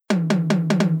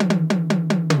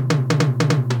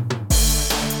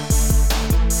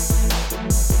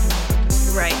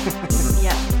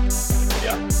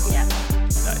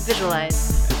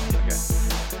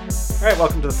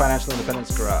welcome to the Financial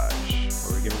Independence Garage,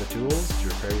 where we give you the tools to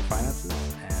repair your finances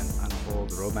and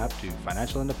unfold the roadmap to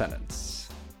financial independence.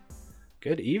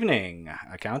 Good evening,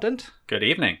 accountant. Good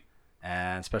evening.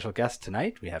 And special guest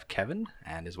tonight, we have Kevin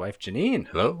and his wife, Janine.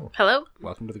 Hello. Hello.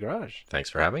 Welcome to the garage. Thanks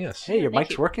for having us. Hey, your Thank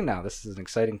mic's you. working now. This is an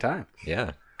exciting time.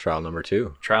 Yeah, trial number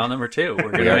 2. Trial number 2.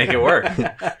 We're going to make it work.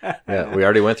 Yeah, we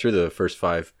already went through the first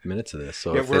 5 minutes of this.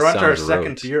 So if we're this on to our sounds second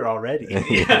rote- beer already.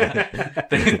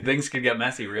 Things could get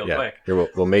messy real yeah, quick. here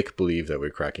we'll make believe that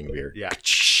we're cracking beer. Yeah.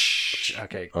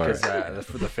 Okay, All because right.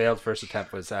 the failed first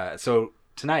attempt was... so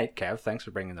tonight, Kev, thanks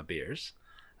for bringing the beers.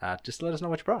 Just let us know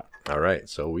what you brought. All right,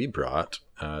 so we brought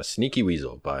Sneaky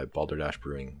Weasel by Balderdash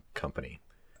Brewing Company.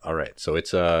 All right, so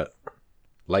it's a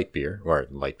light beer.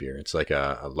 It's like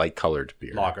a light-colored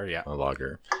beer. Lager, yeah. A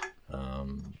lager.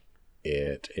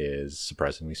 It is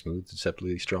surprisingly smooth,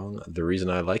 deceptively strong. The reason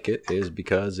I like it is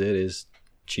because it is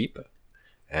cheap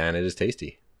and it is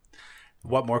tasty.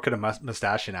 What more could a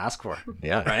mustachian ask for?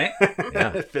 Yeah. Right?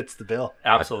 Yeah. It fits the bill.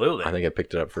 Absolutely. I think I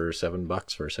picked it up for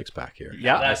 $7 for a 6-pack here.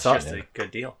 Yeah, That's I saw just it. a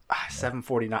good deal.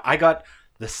 $7.49. I got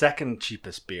the second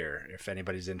cheapest beer. If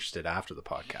anybody's interested after the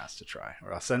podcast to try,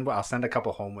 or I'll send a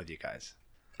couple home with you guys.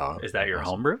 Is that your awesome.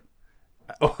 homebrew?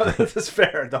 Oh, this is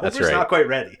fair. The That's homebrew's right. not quite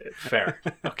ready. Fair.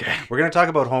 Okay. We're going to talk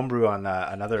about homebrew on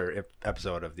another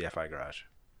episode of the FI Garage,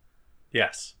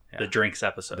 Yes. Yeah. The drinks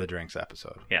episode. the drinks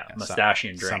episode. Yeah,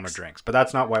 mustachian drinks. Summer drinks. But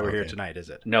that's not why we're here Okay. tonight, is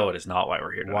it? No, it is not why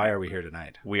we're here tonight. Why are we here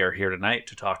tonight? We are here tonight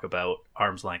to talk about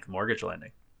arm's length mortgage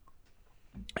lending.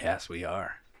 Yes, we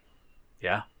are.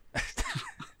 Yeah.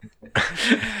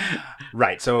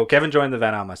 Right. So Kevin joined the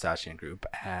Van Al Mustachian group,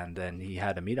 and then he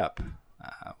had a meetup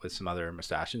with some other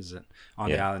mustachians on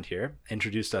the Yeah. island here.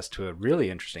 Introduced us to a really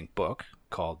interesting book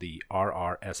called the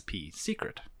RRSP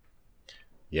Secret.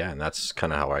 Yeah, and that's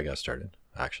kind of how I got started,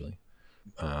 actually.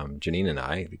 Janine and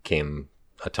I came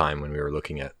a time when we were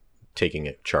looking at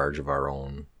taking charge of our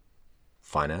own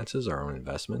finances, our own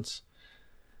investments,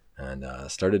 and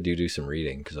started to do some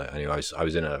reading because I knew I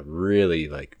was in a really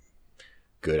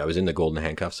good. I was in the golden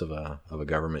handcuffs of a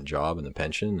government job and the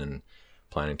pension, and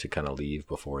planning to kind of leave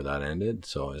before that ended.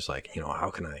 So I was like, how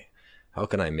can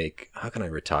I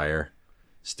retire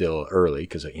still early?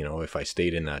 Because if I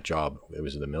stayed in that job, it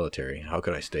was the military. How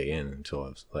could I stay in until I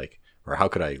was or how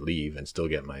could I leave and still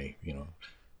get my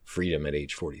freedom at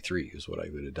age 43 is what I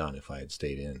would have done if I had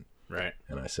stayed in. Right.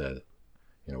 And I said,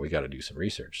 we got to do some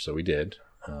research. So we did.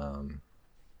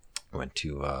 Went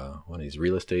to one of these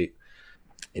real estate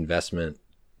investment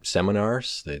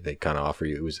seminars. They kind of offer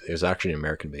you. It was actually an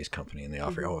American-based company, and they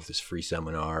offer this free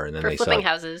seminar, and then For they flipping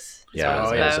sell. houses. Yeah,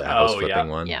 Oh, it was yeah. a house Oh, flipping yeah.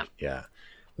 one. Yeah. Yeah.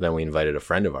 Then we invited a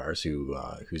friend of ours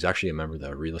who's actually a member of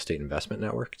the Real Estate Investment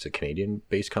Network. It's a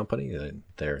Canadian-based company.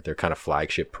 Their kind of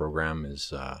flagship program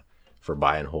is for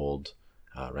buy and hold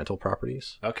rental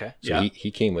properties. Okay. So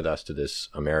he came with us to this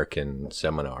American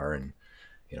seminar, and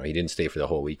he didn't stay for the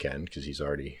whole weekend because he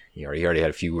already had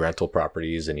a few rental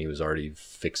properties, and he was already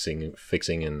fixing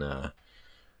and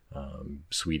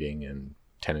suiting and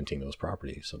tenanting those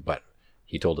properties. So, but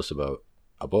he told us about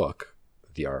a book,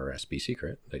 The RRSP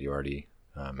Secret, that you already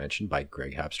mentioned, by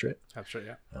Greg Habstrit. That's right,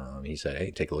 yeah. He said, "Hey,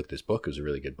 take a look at this book. It was a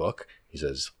really good book." He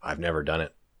says, "I've never done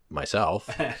it myself,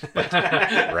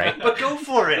 right? But go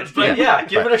for it. But yeah,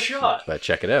 give it a shot. But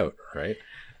check it out, right?"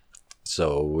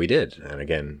 So we did, and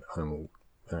again, I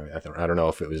don't know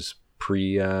if it was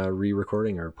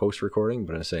re-recording or post-recording,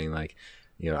 but I'm saying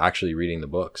actually reading the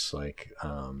books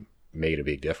made a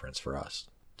big difference for us.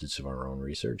 Did some of our own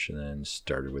research and then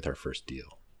started with our first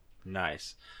deal.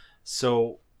 Nice.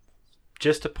 So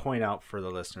just to point out for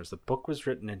the listeners, the book was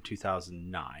written in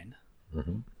 2009.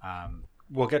 Mm-hmm.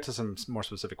 We'll get to some more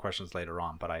specific questions later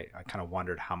on, but I kind of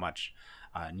wondered how much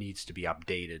needs to be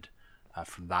updated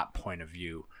from that point of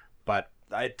view. But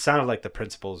it sounded like the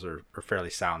principles are fairly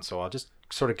sound, so I'll just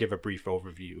sort of give a brief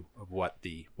overview of what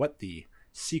the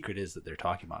secret is that they're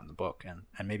talking about in the book,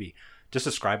 and maybe just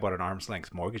describe what an arm's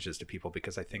length mortgage is to people,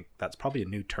 because I think that's probably a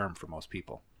new term for most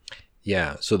people.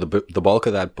 Yeah, so the bulk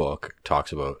of that book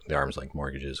talks about the arm's length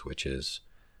mortgages, which is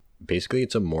basically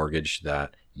it's a mortgage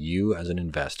that you as an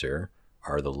investor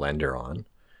are the lender on.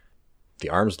 The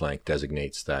arm's length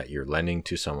designates that you're lending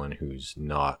to someone who's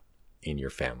not in your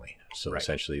family. So Right.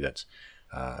 essentially that's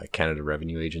Canada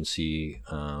Revenue Agency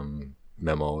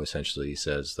memo essentially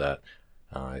says that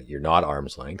you're not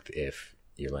arm's length if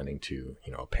you're lending to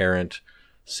a parent,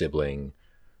 sibling,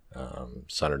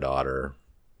 son or daughter,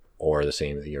 or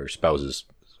your spouse's,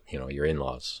 your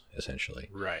in-laws essentially.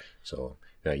 Right. So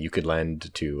you could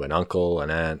lend to an uncle, an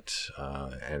aunt,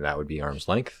 and that would be arm's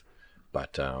length.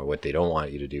 But what they don't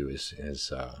want you to do is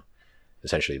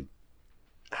essentially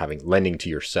lending to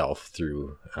yourself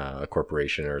through a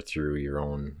corporation or through your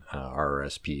own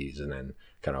RRSPs, and then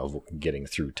kind of getting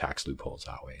through tax loopholes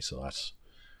that way. So that's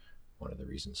one of the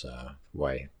reasons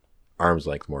why arm's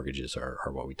length mortgages are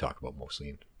what we talk about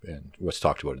mostly, and what's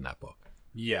talked about in that book.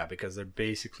 Yeah, because they're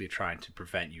basically trying to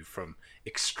prevent you from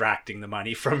extracting the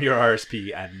money from your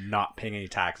RSP and not paying any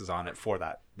taxes on it for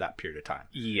that period of time.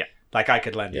 Yeah. Like I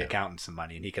could lend the accountant some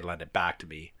money and he could lend it back to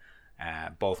me.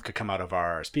 Both could come out of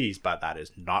our RSPs, but that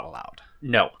is not allowed.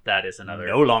 No, that is another.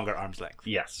 No longer arm's length.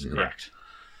 Yes, Mhm. correct.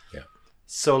 Yeah.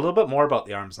 So a little bit more about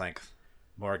the arm's length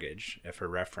mortgage, if for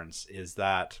reference, is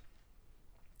that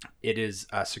it is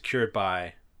secured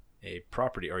by a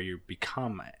property, or you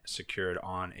become secured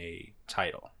on a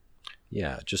title.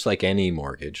 Yeah, just like any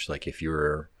mortgage, like if you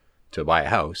were to buy a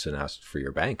house and ask for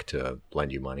your bank to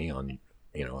lend you money on,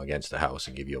 against the house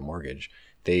and give you a mortgage,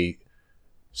 they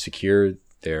secure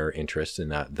their interest in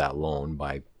that loan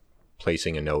by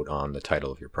placing a note on the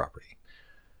title of your property.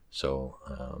 So,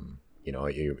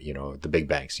 the big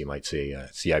banks, you might say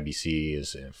CIBC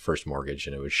is a first mortgage,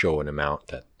 and it would show an amount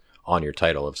that on your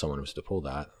title, if someone was to pull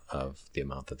that, of the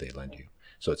amount that they lend you.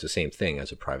 So it's the same thing as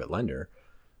a private lender.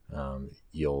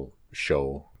 You'll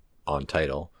show on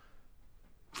title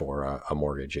for a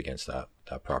mortgage against that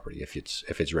property if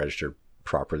it's registered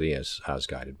properly as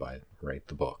guided by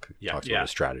the book. It talks about a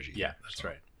strategy. Yeah, that's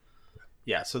right.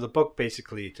 Yeah, so the book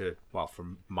basically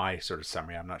from my sort of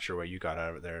summary, I'm not sure what you got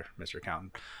out of there, Mr.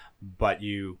 Accountant, but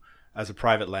you, as a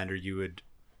private lender, you would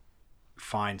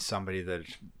find somebody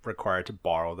that's required to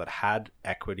borrow that had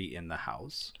equity in the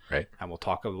house. Right. And we'll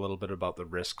talk a little bit about the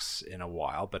risks in a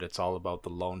while, but it's all about the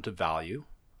loan to value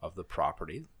of the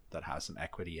property that has some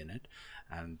equity in it.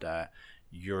 And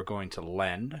you're going to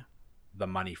lend the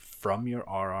money from your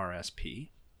RRSP,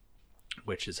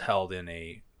 which is held in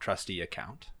a trustee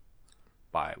account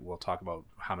we'll talk about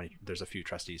how many, there's a few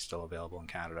trustees still available in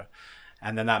Canada.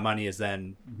 And then that money is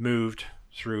then moved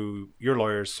through your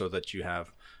lawyers so that you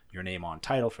have your name on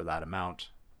title for that amount,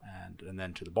 and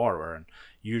then to the borrower. And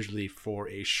usually for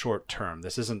a short term,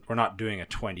 we're not doing a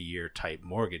 20-year type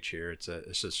mortgage here. It's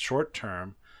a short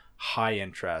term, high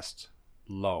interest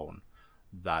loan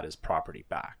that is property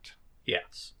backed.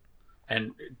 Yes.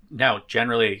 And now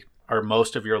generally, are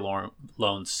most of your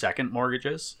loans second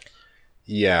mortgages?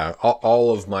 Yeah,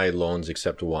 all of my loans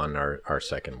except one are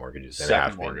second mortgages, and Second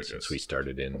have been mortgages. since we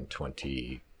started in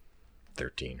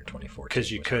 2013 or 2014.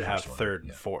 Because you was could the have first one. third Yeah.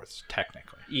 and fourths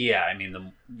technically. Yeah, I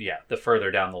mean the further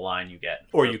down the line you get,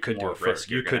 Or the you could do more it first. risk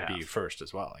You you're could gonna be have. first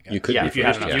as well, I guess. You could Yeah, be if you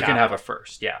first, have yeah. you can have a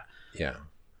first. Yeah. Yeah.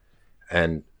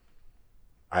 And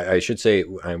I should say,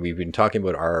 and we've been talking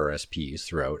about RRSPs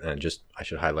throughout, and I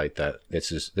should highlight that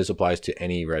this applies to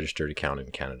any registered account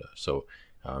in Canada. So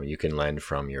you can lend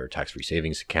from your tax-free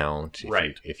savings account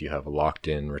if you have a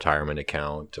locked-in retirement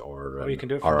account, or you can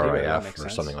do it from Dealer. That RRIF makes or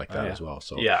sense. something like that Yeah. as well.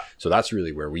 So Yeah. so that's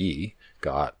really where we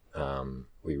got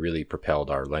we really propelled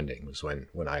our lending, was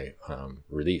when I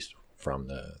released from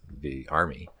the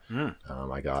Army.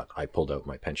 I pulled out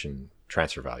my pension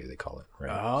transfer value, they call it,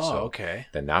 right? Oh, So okay.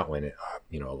 then that went,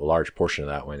 a large portion of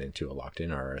that went into a locked-in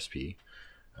RRSP,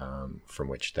 from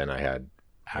which then I had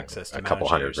Access to a couple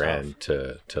manage it $100,000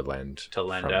 yourself. to lend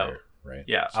lend from out. there, right?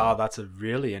 Yeah. Oh, that's a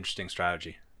really interesting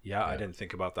strategy. Yeah, I Yeah. didn't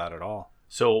think about that at all.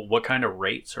 So what kind of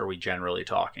rates are we generally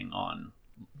talking on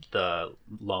the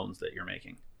loans that you're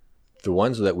making? The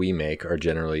ones that we make are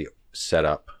generally set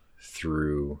up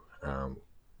through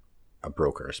a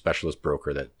broker, a specialist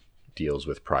broker that deals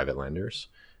with private lenders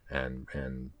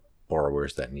and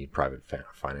borrowers that need private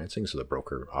financing. So the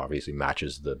broker obviously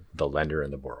matches the lender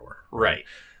and the borrower. Right.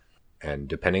 And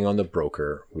depending on the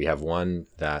broker, we have one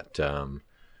that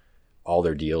all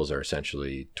their deals are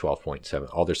essentially 12.7.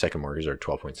 All their second mortgages are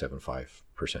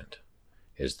 12.75%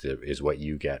 is what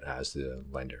you get as the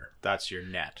lender. That's your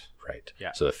net. Right.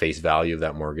 Yeah. So the face value of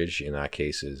that mortgage in that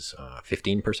case is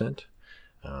 15%.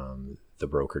 The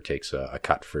broker takes a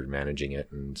cut for managing it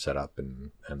and set up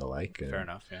and the like. And, Fair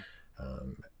enough, yeah.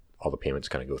 all the payments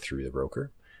kind of go through the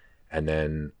broker. And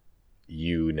then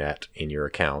you net in your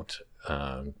account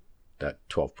that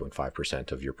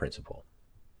 12.5% of your principal.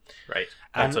 Right.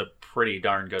 That's And a pretty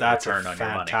darn good That's return a on your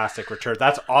money. fantastic return.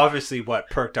 That's obviously what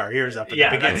perked our ears up at Yeah,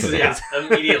 the beginning. that's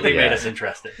immediately made Yeah. us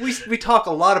interested. We talk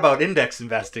a lot about index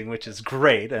investing, which is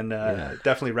great and Yeah.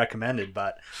 definitely recommended.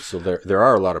 But So there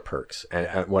are a lot of perks.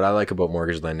 And what I like about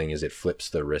mortgage lending is it flips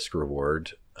the risk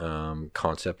reward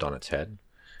concept on its head.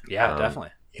 yeah,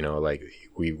 definitely. Like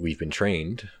we've been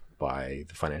trained by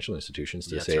the financial institutions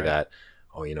to That's say right. that,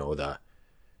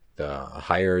 the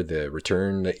higher the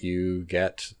return that you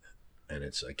get and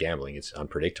it's gambling. It's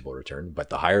unpredictable return, but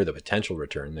the higher the potential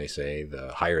return, they say,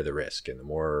 the higher the risk, and the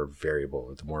more variable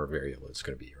it's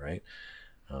going to be, right?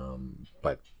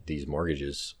 But these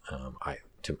mortgages,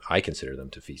 I consider them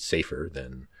to be safer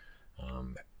than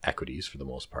equities for the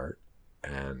most part,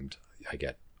 and I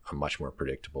get a much more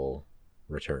predictable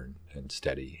return and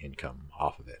steady income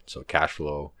off of it. So cash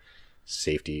flow,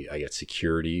 safety, I get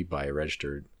security by a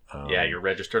registered. You're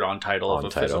registered on title of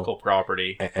a physical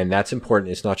property, and that's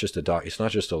important. It's not just it's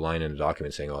not just a line in a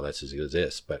document saying, "Oh, that's as good as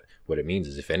this." But what it means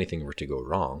is, if anything were to go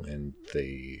wrong and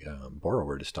the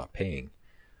borrower to stop paying,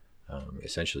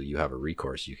 essentially you have a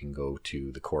recourse. You can go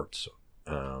to the courts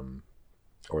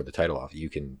or the title office. You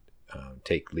can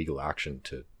take legal action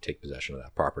to take possession of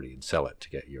that property and sell it to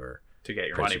get your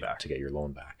money back, to get your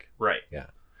loan back. Right. Yeah.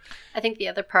 I think the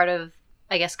other part of,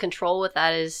 I guess, control with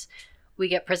that is we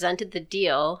get presented the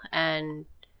deal, and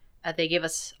they give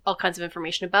us all kinds of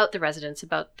information about the residents,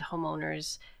 about the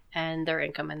homeowners and their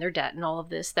income and their debt and all of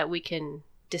this, that we can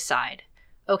decide,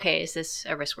 okay, is this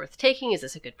a risk worth taking? Is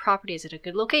this a good property? Is it a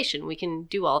good location? We can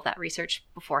do all of that research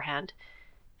beforehand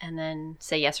and then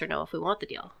say yes or no if we want the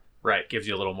deal. Right. Gives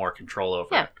you a little more control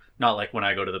over it. Not like when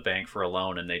I go to the bank for a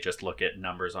loan and they just look at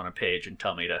numbers on a page and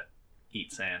tell me to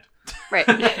eat sand. Right.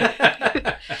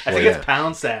 I think it's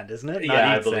pound sand, isn't it? Not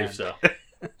I believe so.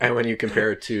 And when you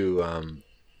compare it to,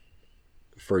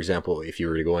 for example, if you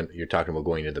were to go in, you're talking about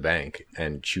going to the bank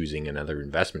and choosing another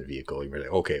investment vehicle, you're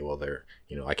like, okay, well,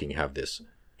 I can have this,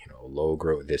 low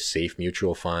growth, this safe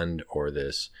mutual fund, or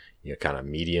this, kind of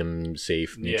medium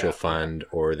safe mutual fund,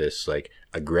 or this like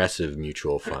aggressive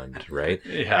mutual fund, right?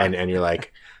 Yeah. And you're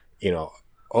like,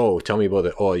 oh, tell me about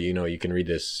it. Oh, you can read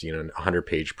this,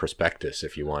 100-page prospectus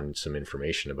if you want some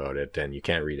information about it, and you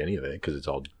can't read any of it because it's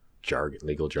all jargon,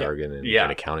 legal jargon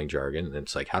and accounting jargon. And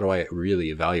it's like, how do I really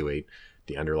evaluate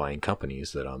the underlying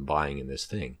companies that I'm buying in this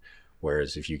thing?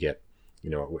 Whereas if you get,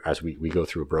 as we go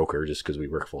through a broker, just because we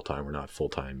work full-time, we're not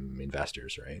full-time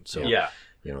investors, right? So,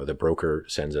 the broker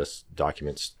sends us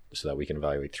documents so that we can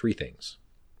evaluate three things: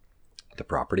 the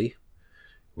property,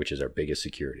 which is our biggest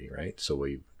security, right? So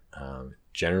we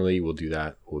generally will do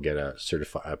that. We'll get a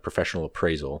professional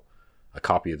appraisal, a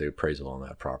copy of the appraisal on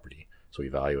that property. So we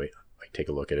evaluate, take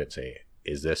a look at it and say,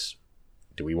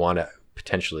 do we want to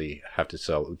potentially have to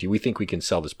sell? Do we think we can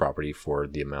sell this property for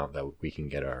the amount that we can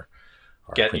get our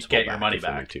principal get back your money if we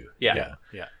back? need to? Yeah.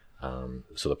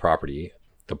 So the property,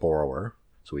 the borrower.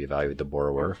 So we evaluate the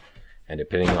borrower, and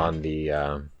depending on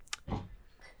the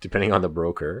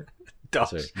broker.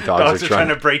 Dogs are trying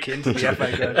to break into the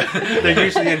FI Group. They're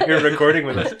usually in here recording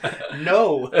with us.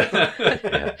 No.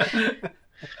 That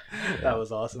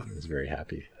was awesome. I was very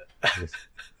happy.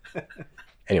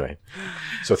 Anyway,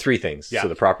 so three things. Yeah. So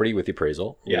the property with the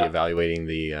appraisal, we're evaluating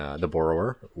the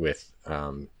borrower with,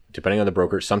 depending on the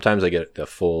broker. Sometimes I get the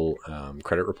full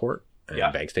credit report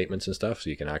and bank statements and stuff.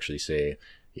 So you can actually say,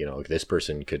 this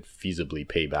person could feasibly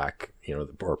pay back,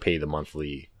 or pay the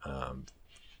monthly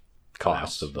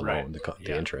costs of the loan,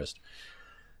 the interest.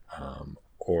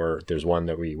 Or there's one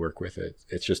that we work with.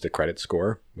 It's just a credit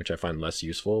score, which I find less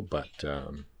useful, but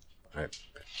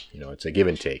it's a give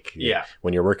and take. Yeah.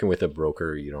 When you're working with a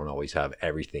broker, you don't always have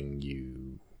everything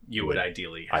you would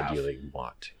ideally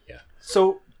want. Yeah.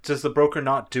 So does the broker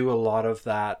not do a lot of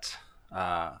that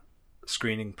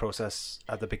screening process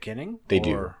at the beginning? They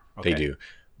do.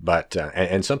 But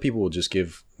and some people will just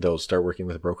they'll start working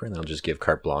with a broker and they'll just give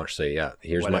carte blanche, say,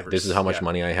 this is how much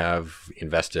money I have,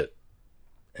 invest it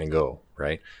and go,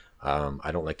 right?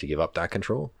 I don't like to give up that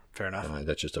control. Fair enough.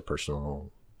 That's just a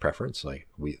personal preference. Like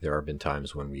there have been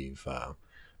times when we've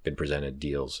been presented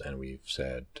deals and we've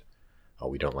said, oh,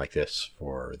 we don't like this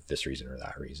for this reason or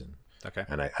that reason. Okay.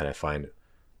 And I find,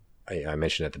 I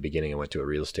mentioned at the beginning, I went to a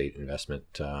real estate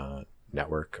investment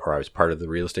network, or I was part of the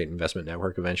real estate investment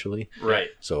network eventually. Right.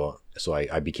 So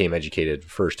I became educated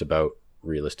first about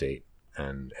real estate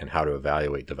and how to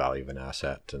evaluate the value of an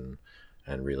asset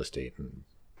and real estate. And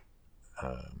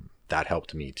that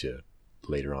helped me to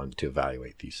later on to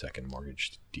evaluate these second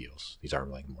mortgage deals, these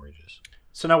arm length mortgages.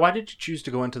 So now why did you choose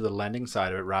to go into the lending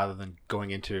side of it rather than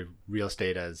going into real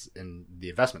estate as in the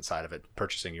investment side of it,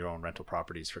 purchasing your own rental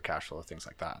properties for cash flow, things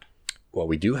like that? Well,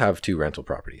 we do have 2 rental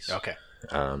properties. Okay.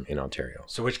 In Ontario.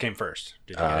 So which came first?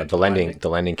 The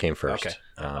lending came first. Okay.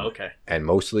 Okay. And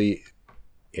mostly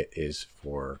it is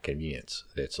for convenience.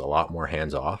 It's a lot more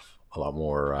hands-off, a lot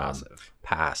more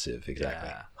passive, exactly.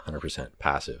 Yeah. 100%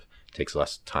 passive. Takes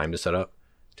less time to set up,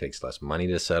 takes less money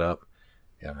to set up.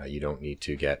 You don't need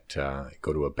to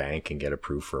go to a bank and get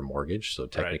approved for a mortgage. So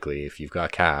technically, if you've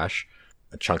got cash,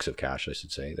 chunks of cash, I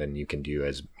should say, then you can do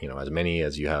as many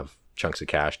as you have chunks of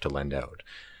cash to lend out.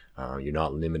 You're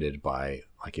not limited by,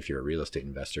 like if you're a real estate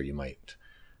investor, you might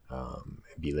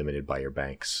be limited by your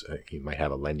banks. You might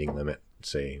have a lending limit,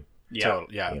 say. Yeah,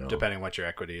 yeah, you know. depending what your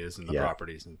equity is and the Yeah.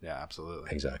 properties, and yeah, absolutely.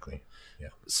 Exactly. Yeah.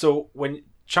 So when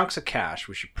chunks of cash,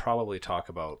 we should probably talk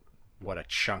about what a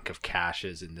chunk of cash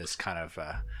is in this kind of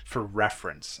for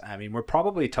reference. I mean, we're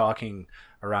probably talking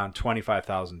around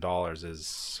 $25,000 is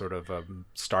sort of a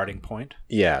starting point.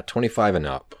 Yeah, 25 and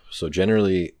up. So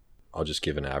generally, I'll just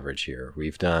give an average here.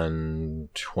 We've done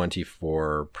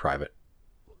 24 private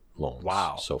loans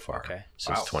so far Okay.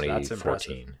 since Wow, so that's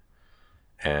 2014.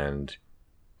 And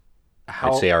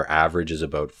How? I'd say our average is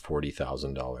about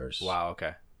 $40,000. Wow.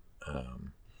 Okay.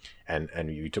 And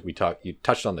you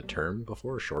touched on the term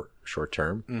before, short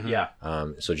term. Mhm. Yeah.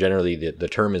 So generally the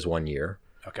term is 1 year,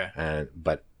 Okay.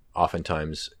 but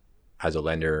oftentimes as a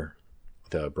lender,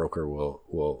 the broker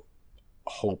will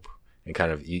hope and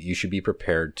kind of you should be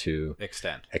prepared to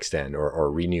extend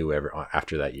or renew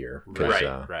after that year.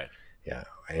 Right. Yeah.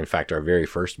 In fact, our very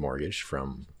first mortgage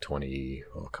from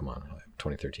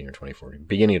 2013 or 2014,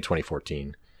 beginning of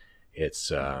 2014,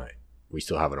 it's we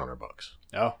still have it on our books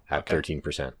Oh. at Okay.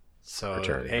 13%. So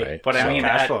return, hey, right? But I So- mean,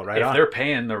 cash flow, right if on. they're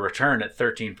paying the return at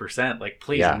 13%, like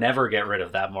please Yeah. never get rid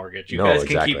of that mortgage. You No, guys can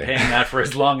exactly. keep paying that for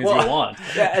as long as Well, you want.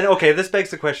 Yeah, and okay, this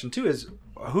begs the question too: is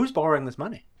who's borrowing this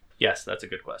money? Yes, that's a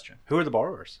good question. Who are the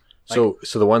borrowers? So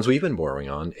the ones we've been borrowing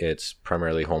on, it's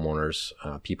primarily homeowners,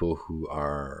 people who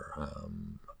are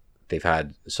they've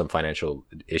had some financial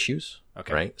issues,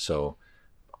 Okay. right? So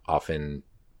often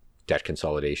debt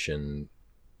consolidation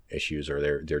issues, or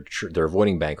they're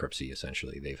avoiding bankruptcy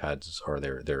essentially. They've had, or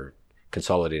they're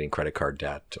consolidating credit card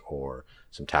debt or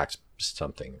some tax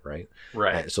something, right?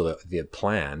 Right. And so the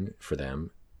plan for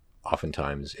them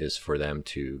oftentimes is for them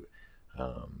to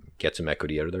get some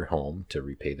equity out of their home to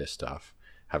repay this stuff,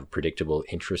 have a predictable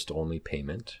interest-only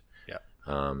payment,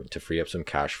 to free up some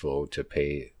cash flow to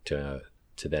pay to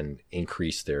then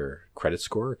increase their credit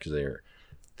score because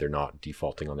they're not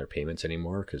defaulting on their payments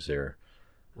anymore because they're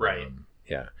Right.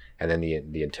 And then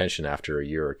the intention after a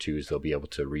year or two is they'll be able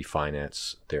to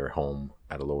refinance their home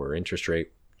at a lower interest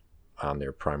rate on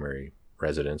their primary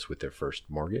residence with their first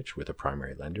mortgage with a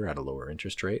primary lender at a lower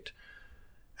interest rate,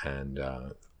 and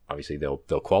obviously they'll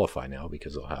qualify now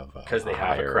because they'll have Because they have a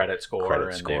higher credit score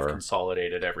and score. they've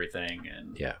consolidated everything.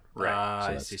 And Yeah, Right. I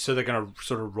that's- see. So they're going to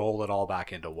sort of roll it all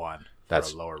back into one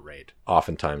That's- for a lower rate.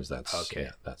 oftentimes that's Okay.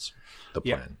 that's the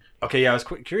Yeah. plan. Okay, yeah, I was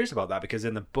curious about that because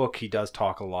in the book he does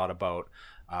talk a lot about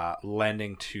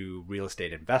lending to real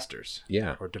estate investors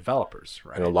Yeah, or developers,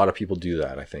 right? and a lot of people do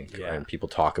that, I think, Yeah. and people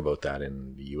talk about that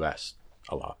in the U.S.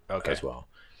 a lot as well.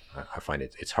 I find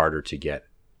it's harder to get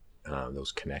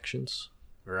those connections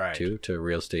Right. to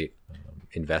real estate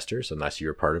investors unless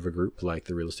you're part of a group like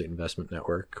the Real Estate Investment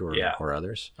Network or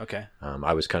others. Okay.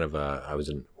 I was kind of I was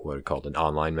in what I called an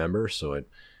online member, so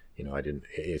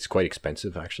it's quite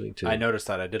expensive actually I noticed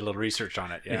that. I did a little research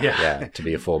on it. Yeah. Yeah. to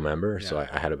be a full member. So Yeah.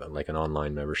 I had like an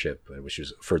online membership, which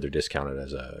was further discounted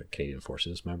as a Canadian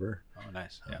Forces member Oh,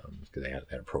 nice. Yeah. because they had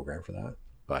a program for that.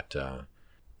 But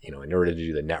in order to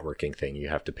do the networking thing, you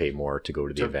have to pay more to go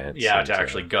to the events. Yeah, and to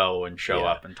actually go and show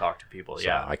yeah. up and talk to people. So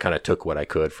Yeah. I kind of took what I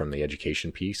could from the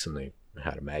education piece, and they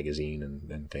had a magazine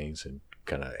and things, and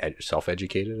kind of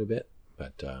self-educated a bit.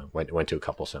 But went to a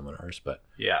couple seminars. But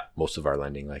Yeah. most of our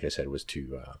lending, like I said, was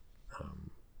to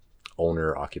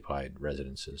owner-occupied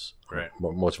residences. Right.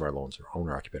 Most of our loans are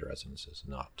owner-occupied residences,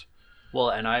 not. Well,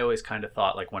 and I always kind of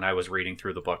thought, like when I was reading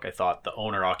through the book, I thought the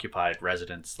owner-occupied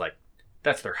residence, like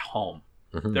that's their home.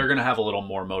 Mhm. They're going to have a little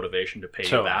more motivation to pay you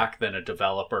Totally. back than a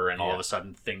developer, and all Yeah. of a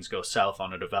sudden things go south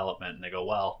on a development, and they go,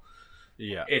 well,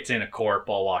 Yeah. it's in a corp.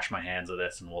 I'll wash my hands of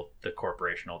this, and the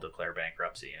corporation will declare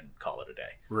bankruptcy and call it a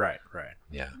day. Right. Right.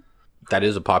 Yeah, that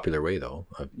is a popular way though.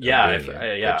 Of Yeah, doing if-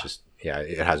 it. yeah. It just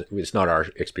it has. It's not our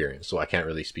experience, so I can't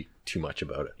really speak too much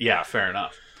about it. Yeah, fair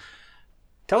enough.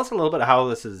 Tell us a little bit how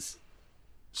this has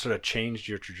sort of changed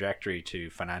your trajectory to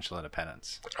financial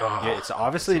independence. Yeah, it's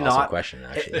obviously That's an awesome not. question,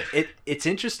 actually. It's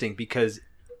interesting because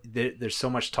there's so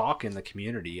much talk in the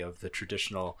community of the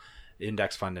traditional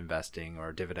index fund investing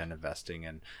or dividend investing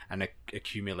and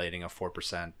accumulating a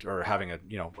 4% or having a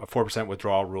 4%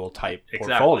 withdrawal rule type Exactly.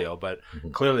 portfolio, but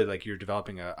Mhm. clearly like you're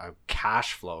developing a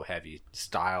cash flow heavy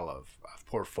style of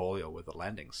portfolio with the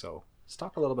lending. So let's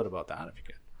talk a little bit about that if you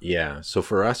could. Yeah. So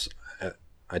for us,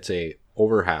 I'd say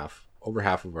over half of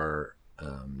our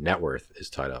net worth is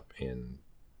tied up in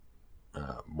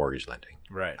mortgage lending,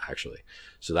 Right. actually.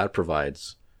 So that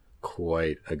provides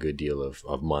quite a good deal of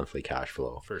monthly cash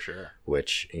flow, For sure.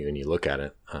 which when you look at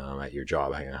it at your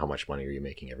job, how much money are you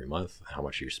making every month? How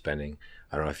much are you spending?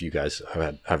 I don't know if you guys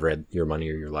have read Your Money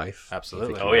or Your Life.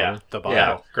 Absolutely. If you Oh know yeah, it. The Bible.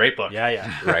 yeah, great book. Yeah,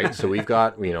 yeah. Right. So we've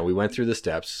got, we went through the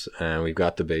steps, and we've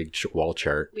got the big wall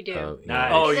chart. We do.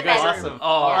 Nice. Oh, It's you the guys, best. awesome!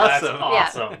 Oh, Yeah. that's Awesome.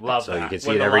 awesome! Love So you that. can see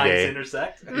When it the every lines day.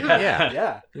 intersect. Yeah.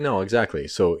 Yeah. No, exactly.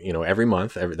 So, every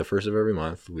month, the first of every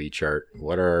month, we chart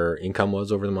what our income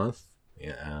was over the month,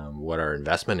 what our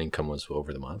investment income was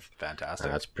over the month. Fantastic.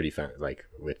 And that's pretty fun. Like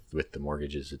with the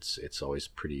mortgages, it's always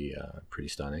pretty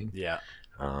stunning. Yeah.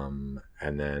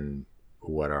 And then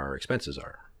what our expenses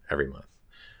are every month.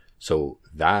 So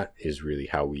that is really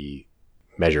how we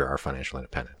measure our financial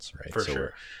independence, right? For so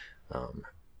sure.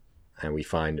 And we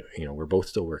find, we're both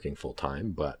still working full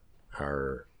time, but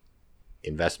our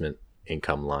investment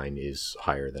income line is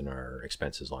higher than our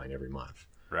expenses line every month.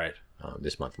 Right.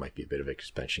 This month might be a bit of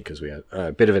expansion because we had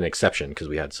a bit of an exception because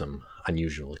we had some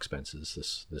unusual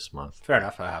expenses this month. Fair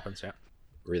enough. That happens. Yeah.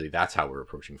 Really, that's how we're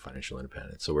approaching financial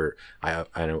independence. So I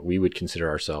know we would consider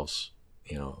ourselves,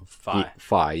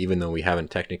 FI, even though we haven't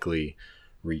technically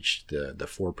reached the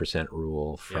 4%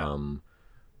 rule from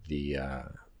the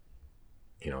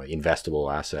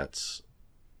investable assets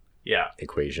Yeah,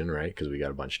 equation, right? Because we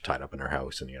got a bunch tied up in our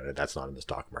house, and that's not in the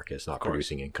stock market. It's not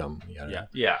producing income. Yeah.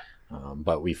 yeah,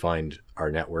 But we find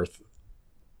our net worth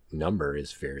number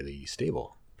is fairly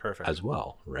stable Perfect. as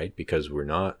well, right? Because we're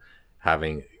not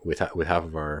having with half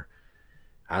of our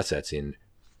assets in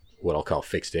what I'll call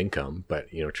fixed income, but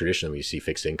traditionally we see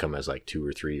fixed income as like 2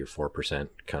 or 3 or 4%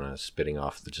 kind of spitting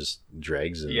off the just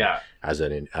dregs and yeah, as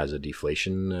a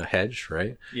deflation hedge,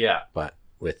 right? yeah, But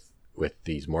with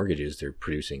these mortgages, they're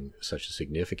producing such a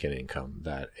significant income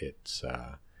that it's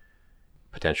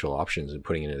potential options and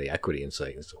putting into the equity and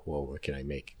saying, well, what can I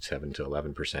make 7 to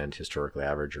 11% historically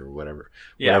average or whatever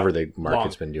the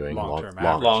market's been doing long-term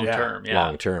long Yeah. term, yeah,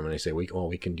 long term. And they say, we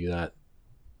can do that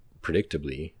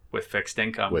predictably with fixed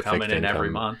income With coming fixed in every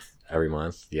income. month. every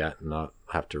month, yet not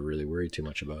have to really worry too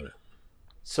much about it.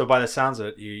 So by the sounds of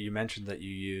it, you mentioned that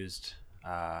you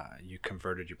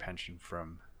converted your pension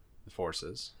from the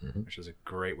forces, Mhm. which is a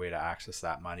great way to access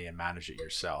that money and manage it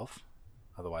yourself.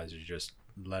 Otherwise, you're just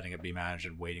letting it be managed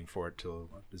and waiting for it till,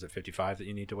 is it 55 that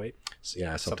you need to wait? So,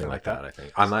 yeah, something Something like like that, I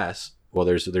think. Unless, well,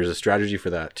 there's a strategy for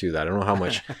that too. That I don't know how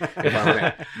much, if I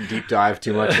want to deep dive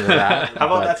too much into that. How about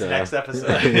but, that's next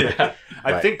episode? Yeah.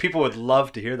 I But- think people would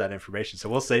love to hear that information, so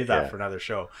we'll save that Yeah. for another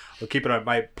show. We'll keep it on.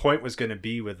 My point was going to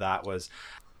be with that was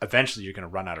eventually you're going to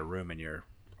run out of room in your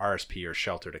RSP or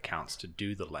sheltered accounts to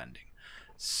do the lending.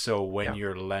 So when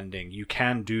you're lending, you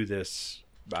can do this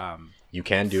You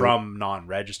can do from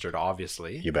non-registered,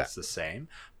 obviously. You bet. It's the same.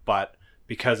 But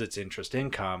because it's interest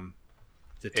income,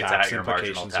 the It's tax at your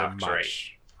marginal implications are tax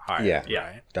much higher. Yeah. Yeah.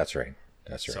 Right? That's right.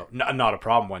 That's right. So not a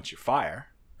problem once you fire,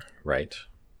 Right.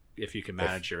 if you can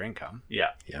manage your income.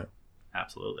 Yeah, Yeah.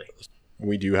 absolutely.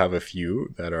 We do have a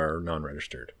few that are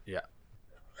non-registered. Yeah.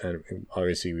 And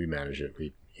obviously we manage it.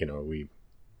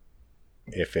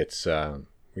 If it's,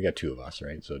 we got 2 of us,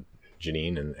 right? So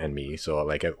Janine and me. So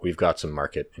like we've got some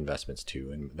market investments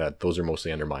too. And those are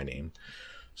mostly under my name.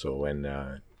 So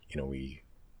when, we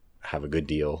have a good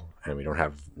deal and we don't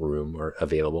have room or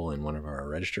available in one of our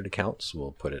registered accounts,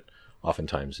 we'll put it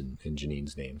oftentimes in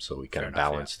Janine's name. So we kind Fair of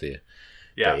enough, balance the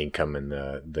income and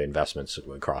the investments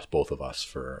across both of us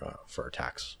for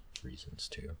tax reasons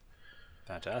too.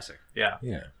 Fantastic. Yeah.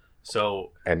 Yeah.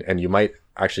 So And you might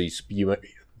actually,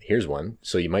 here's one.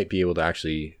 So you might be able to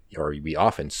actually, or we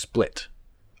often split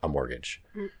a mortgage.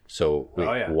 So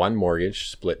one mortgage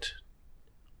split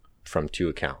from 2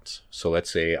 accounts. So let's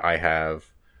say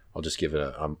I'll just give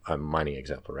it a mining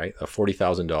example, right? A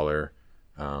 $40,000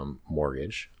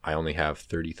 mortgage. I only have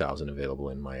 $30,000 available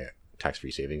in my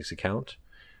tax-free savings account,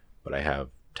 but I have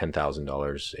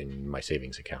 $10,000 in my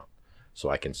savings account. So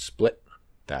I can split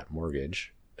that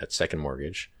mortgage, that second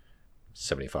mortgage,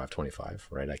 75-25,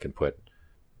 right? I can put,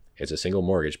 it's a single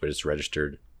mortgage, but it's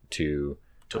registered to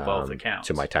both accounts.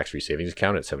 To my tax-free savings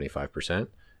account at 75%,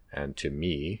 and to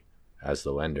me as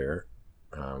the lender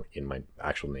in my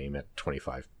actual name at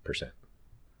 25%.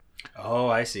 Oh,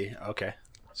 I see. Okay.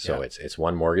 So it's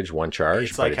one mortgage, one charge.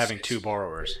 It's like having 2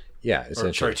 borrowers. Yeah, Or,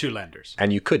 essentially. sorry, 2 lenders.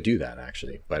 And you could do that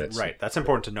actually, but it's Right. That's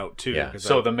important to note too. Yeah. 'cause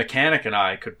So the mechanic and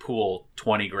I could pool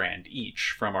 20 grand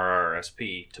each from our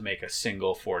RSP to make a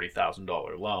single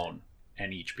 $40,000 loan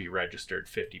and each be registered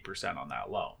 50% on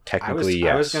that loan. technically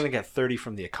yes. I was going to get 30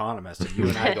 from the Economist, and you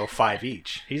and I go 5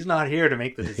 each. He's not here to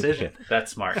make the decision.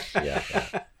 That's smart.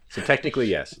 yeah. So technically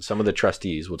yes. Some of the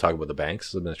trustees, we'll talk about the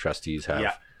banks. Some of the trustees have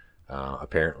Yeah.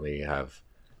 apparently have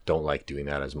don't like doing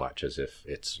that as much as if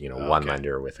it's, one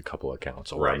lender with a couple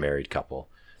accounts or a married couple.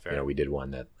 Fair. We did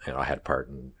one that, I had part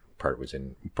was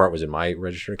in my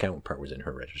registered account, part was in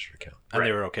her registered account. And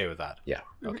they were okay with that? Yeah.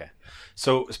 Okay.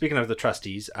 So speaking of the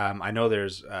trustees, I know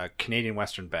there's Canadian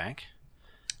Western Bank.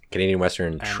 Canadian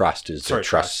Western Trust is the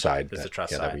trust side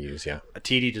that we use, yeah.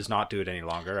 TD does not do it any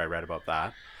longer. I read about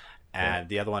that. And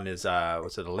the other one is,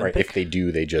 was it Olympic? Right. If they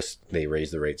do, they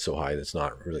raise the rate so high that it's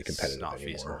not really competitive it's not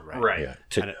anymore. feasible, Right.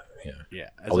 Yeah. Yeah.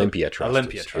 Olympia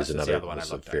Trust is is another the other one I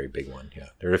looked at. very big one. Yeah.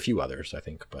 There are a few others, I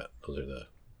think, but those are the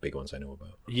big ones I know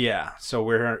about. Yeah. So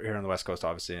we're here on the West Coast,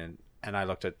 obviously, and I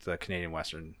looked at the Canadian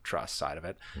Western Trust side of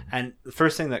it. Mm-hmm. And the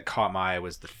first thing that caught my eye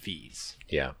was the fees.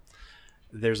 Yeah.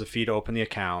 There's a fee to open the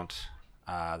account.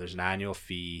 There's an annual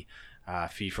fee,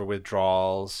 fee for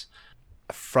withdrawals.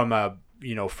 From a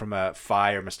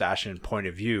FI or Mustachian point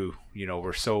of view,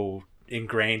 we're so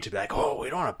ingrained to be like, oh, we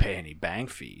don't want to pay any bank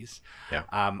fees. Yeah.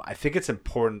 I think it's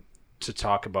important to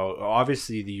talk about,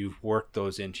 obviously you've worked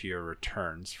those into your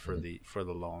returns for the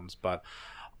loans, but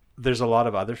there's a lot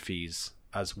of other fees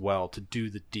as well to do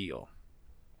the deal.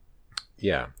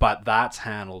 Yeah. But that's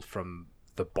handled from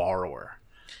the borrower.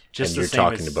 Just and you're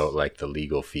talking about like the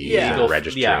legal fees and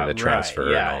registering the transfer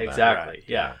and all that. Exactly. Right.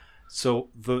 Yeah. So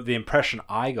the impression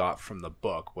I got from the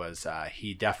book was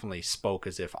he definitely spoke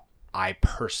as if I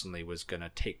personally was going to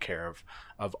take care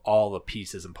of all the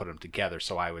pieces and put them together.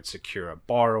 So I would secure a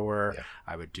borrower,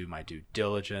 I would do my due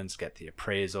diligence, get the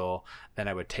appraisal, then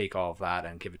I would take all of that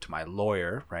and give it to my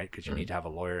lawyer, right? Because you need to have a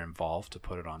lawyer involved to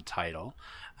put it on title.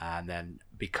 And then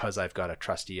because I've got a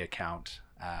trustee account,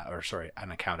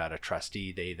 an account at a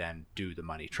trustee, they then do the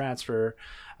money transfer.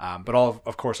 But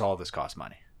of course, all of this costs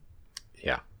money.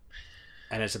 Yeah.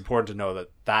 And it's important to know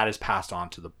that is passed on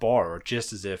to the borrower,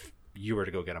 just as if you were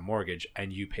to go get a mortgage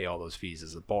and you pay all those fees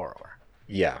as a borrower.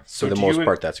 Yeah. So for the most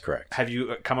part, that's correct. Have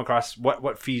you come across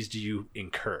what fees do you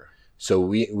incur? So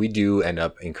we do end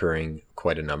up incurring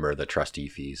quite a number of the trustee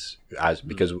fees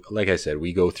because like I said,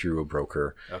 we go through a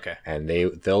broker. Okay. And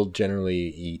they'll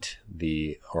generally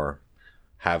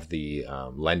have the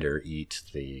lender eat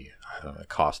the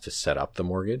cost to set up the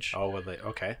mortgage. Oh, will they?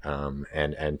 Okay.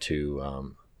 And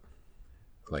to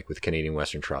like with Canadian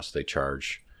Western Trust, they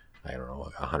charge, I don't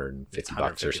know,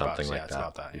 $150 or something like that.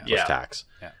 About that, plus tax.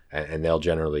 Yeah. And they'll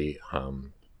generally,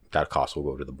 that cost will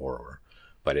go to the borrower.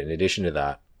 But in addition to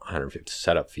that $150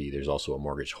 setup fee, there's also a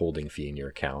mortgage holding fee in your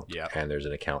account. Yeah. And there's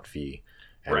an account fee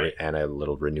and a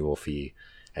little renewal fee.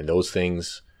 And those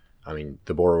things, I mean,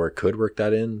 the borrower could work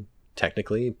that in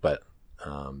technically, but,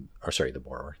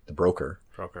 the broker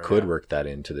could work that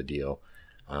into the deal.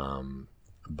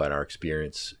 But our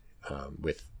experience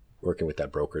with working with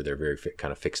that broker, they're very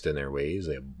kind of fixed in their ways.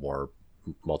 They have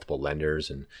multiple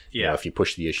lenders, and if you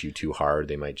push the issue too hard,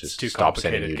 they might just stop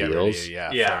sending you deals.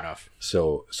 Fair enough.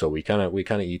 So we kind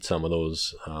of eat some of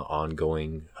those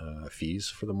ongoing fees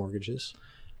for the mortgages.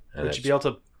 And would you be able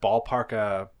to ballpark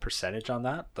a percentage on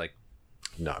that? Like,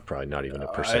 probably not even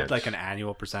a percent. Like an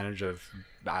annual percentage of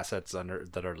assets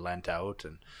that are lent out,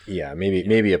 and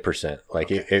maybe a percent. Like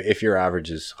if your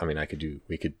average is, I mean,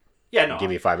 we could. Yeah, no. Give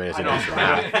me 5 minutes. I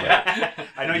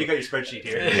know you got your spreadsheet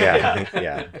here.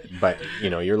 Yeah. But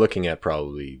you're looking at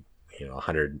probably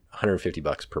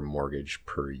 $150 per mortgage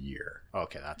per year.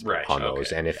 Okay, that's right on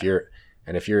those. And if you're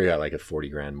got like a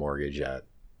 $40,000 mortgage at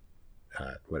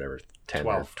whatever 10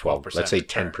 or 12%, let's say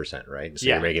 10%, right? So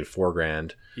you're making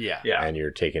 $4,000. Yeah. And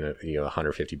you're taking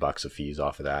 $150 of fees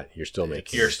off of that. You're still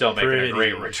making a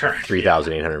great return.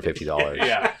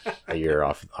 $3,850 a year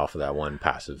off of that one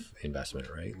passive investment,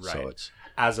 right? So it's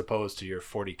as opposed to your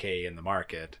 $40,000 in the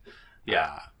market.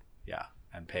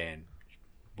 And paying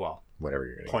whatever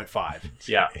you're going to 0.5.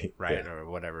 Yeah. Right. Or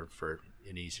whatever for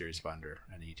an E-Series fund or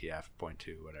an ETF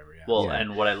 0.2, whatever. Yeah. Well,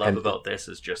 and what I love about this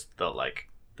is just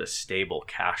the stable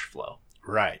cash flow.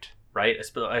 Right.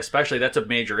 Especially that's a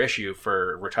major issue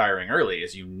for retiring early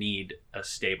is you need a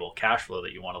stable cash flow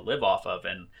that you want to live off of,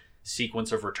 and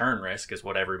sequence of return risk is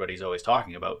what everybody's always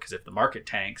talking about, because if the market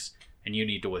tanks and you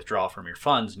need to withdraw from your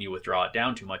funds and you withdraw it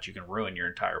down too much, you can ruin your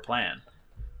entire plan.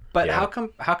 But how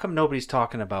come nobody's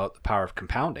talking about the power of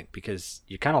compounding? Because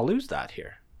you kind of lose that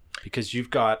here, because you've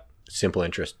got simple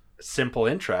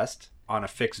interest on a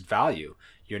fixed value.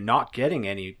 You're not getting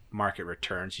any market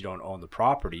returns. You don't own the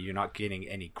property. You're not getting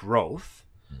any growth.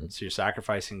 Mm-hmm. So you're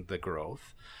sacrificing the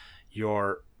growth.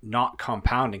 You're not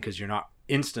compounding because you're not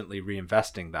instantly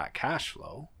reinvesting that cash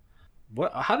flow.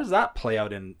 How does that play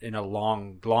out in a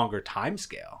longer time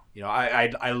scale?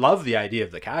 I love the idea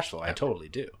of the cash flow. I totally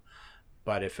do.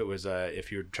 But if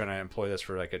you're trying to employ this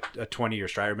for like a 20-year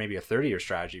strategy or maybe a 30-year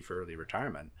strategy for early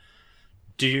retirement,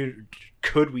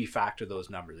 could we factor those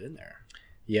numbers in there?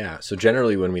 Yeah. So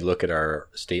generally, when we look at our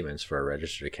statements for our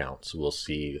registered accounts, we'll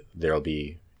see there'll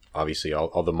be obviously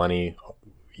all the money.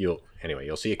 You'll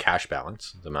see a cash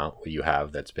balance, the amount you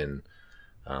have that's been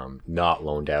not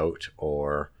loaned out,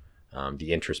 or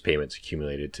the interest payments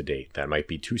accumulated to date. That might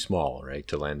be too small, right,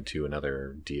 to lend to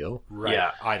another deal. Right.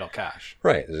 Yeah. Idle cash.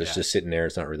 Right. It's just sitting there.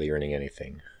 It's not really earning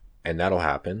anything. And that'll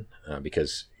happen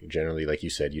because generally, like you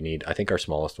said, you need, I think our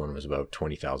smallest one was about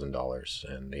 $20,000,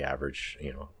 and the average,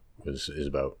 is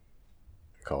about,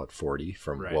 call it 40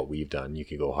 from what we've done. You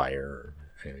can go higher,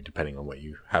 depending on what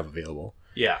you have available.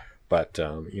 Yeah. But,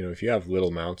 if you have little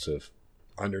amounts of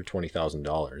under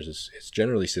 $20,000, it's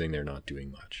generally sitting there not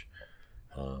doing much.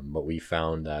 But we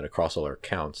found that across all our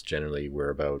accounts, generally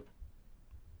we're about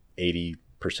 80%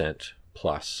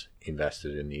 plus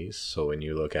invested in these. So when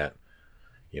you look at,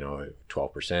 12%,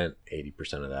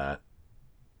 80% of that,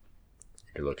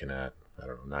 you're looking at, I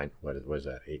don't know, what is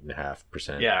that,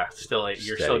 8.5%? Yeah, you're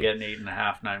steady. still getting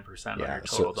 8.5%, 9% on your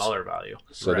total dollar value.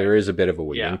 So there is a bit of a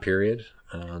waiting period,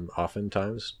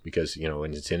 oftentimes, because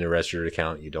when it's in a registered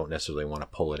account, you don't necessarily want to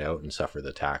pull it out and suffer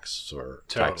the tax or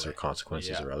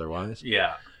consequences or otherwise.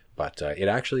 Yeah, but it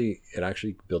actually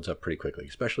builds up pretty quickly,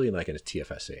 especially in a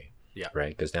TFSA. Yeah,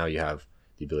 right, because now you have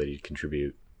the ability to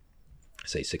contribute,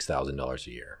 say, $6,000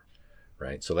 a year,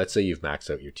 right? So let's say you've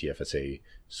maxed out your TFSA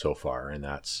so far, and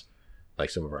that's like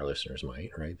some of our listeners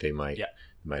might, right? They might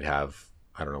have,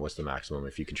 I don't know, what's the maximum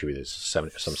if you contributed some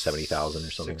 70,000 or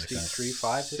something like that.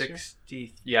 63.5 this year?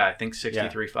 60. Yeah, I think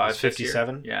 63.5.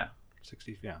 57. Yeah.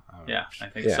 60. Yeah. I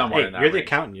think somewhere in that You're the range.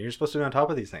 accountant. You're supposed to be on top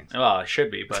of these things. Well, I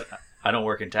should be, but I don't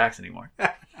work in tax anymore.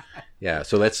 Yeah.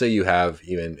 So let's say you have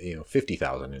even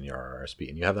 50,000 in your RRSP,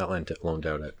 and you have that loaned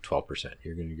out at 12%.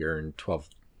 You're going to earn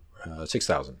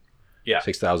 6,000. Yeah.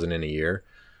 6,000 in a year.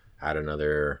 Add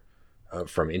another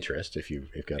from interest if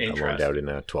you've got that loaned out in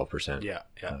a 12%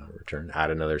 return. Add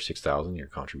another 6,000 your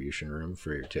contribution room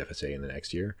for your TFSA in the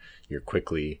next year. You're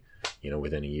quickly,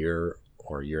 within a year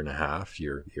or a year and a half,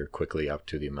 you're quickly up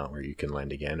to the amount where you can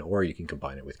lend again, or you can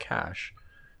combine it with cash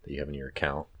that you have in your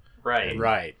account.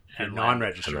 Right. And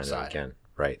non-registered and side. again.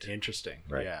 Right. Interesting.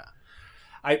 Right.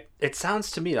 Yeah. It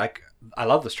sounds to me like I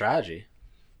love the strategy,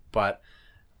 but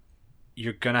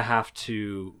you're gonna have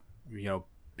to,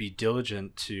 be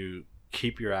diligent to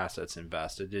keep your assets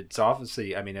invested. It's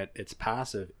obviously, it's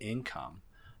passive income,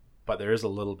 but there is a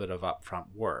little bit of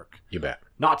upfront work. You bet.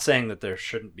 Not saying that there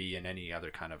shouldn't be in any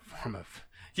other kind of form of.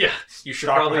 Yeah, you should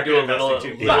stock probably do a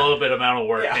market little bit amount of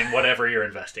work in whatever you're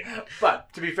investing in.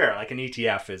 But to be fair, like an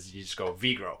ETF is, you just go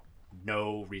VGRO,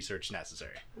 no research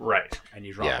necessary. Right. And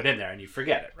you drop it in there and you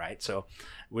forget it, right? So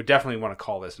we definitely want to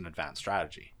call this an advanced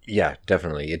strategy. Yeah,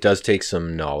 definitely. It does take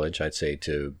some knowledge, I'd say,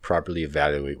 to properly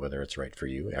evaluate whether it's right for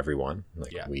you, everyone.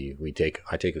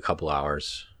 I take a couple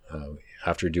hours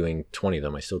after doing 20 of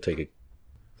them. I still take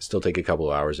a couple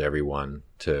of hours every one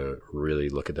to really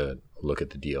look at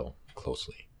the deal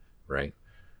closely, right?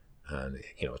 And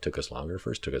it took us longer.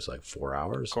 First took us like 4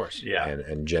 hours. Of course. Yeah.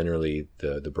 And generally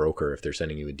the broker, if they're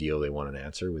sending you a deal, they want an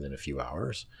answer within a few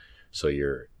hours. So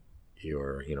you're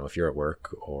if you're at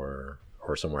work or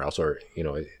somewhere else, or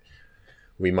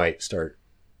we might start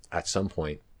at some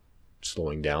point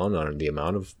slowing down on the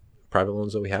amount of private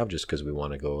loans that we have, just because we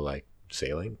want to go like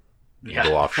sailing,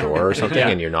 go offshore or something,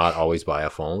 and you're not always by a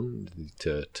phone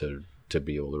to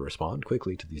be able to respond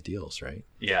quickly to these deals, right?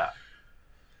 Yeah.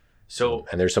 So,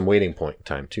 and there's some waiting point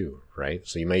time too, right?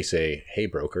 So you may say, "Hey,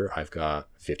 broker, I've got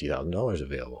 $50,000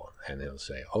 available," and they'll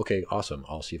say, "Okay, awesome.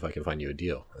 I'll see if I can find you a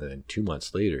deal." And then 2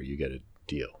 months later, you get a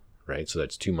deal, right? So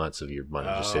that's 2 months of your money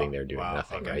just sitting there doing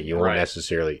nothing, okay. right? You won't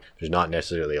necessarily. There's not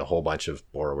necessarily a whole bunch of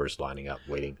borrowers lining up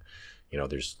waiting.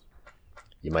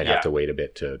 You might have to wait a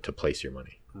bit to place your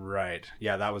money. Right.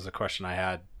 Yeah, that was a question I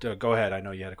had. Go ahead. I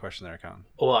know you had a question there, Colin.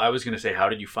 Well, I was going to say, how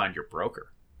did you find your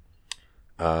broker?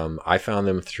 I found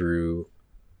them through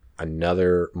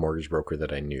another mortgage broker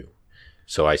that I knew.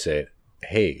 So I said,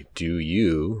 "Hey, do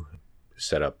you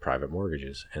set up private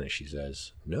mortgages?" And she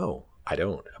says, "No, I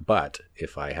don't. But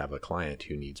if I have a client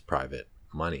who needs private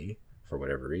money for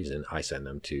whatever reason, I send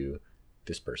them to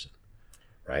this person."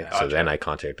 Right. Gotcha. So then I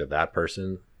contacted that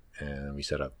person and we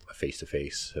set up a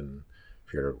face-to-face and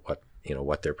figured out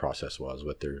what their process was,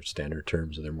 what their standard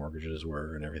terms of their mortgages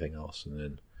were and everything else. And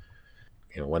then,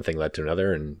 one thing led to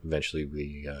another, and eventually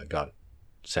we got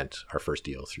sent our first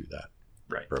deal through that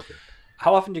broker.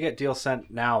 How often do you get deals sent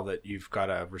now that you've got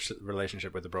a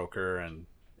relationship with the broker? And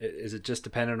is it just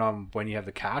dependent on when you have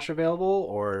the cash available,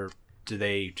 or do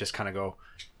they just kind of go?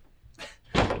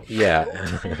 Yeah.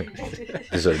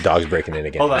 There's a dog's breaking in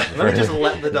again. Hold on. Let me just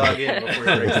let the dog in before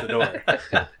he breaks the door.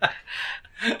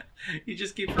 You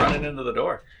just keep running into the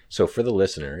door. So for the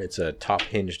listener, it's a top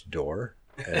hinged door.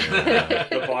 And,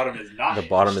 The bottom is not. the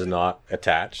bottom is not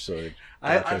attached, so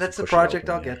That's the project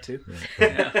I'll get to.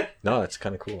 Yeah. No, it's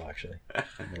kind of cool actually. A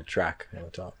little track on the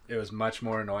top. It was much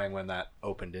more annoying when that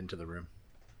opened into the room.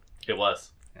 It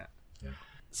was.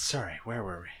 Sorry, where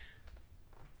were we?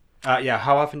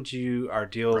 How often are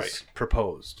deals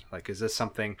proposed? Like, is this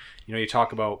something, you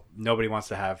talk about nobody wants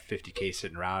to have 50K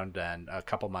sitting around and a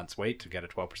couple months wait to get a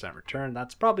 12% return.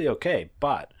 That's probably okay.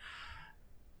 But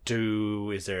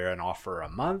is there an offer a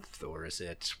month, or is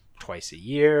it twice a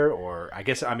year? Or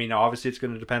obviously it's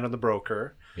going to depend on the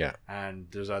broker. Yeah. And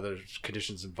there's other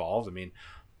conditions involved.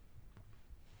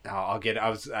 I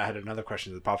had another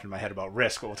question that popped in my head about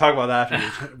risk, but we'll talk about that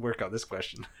after we work out this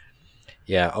question.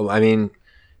 Yeah.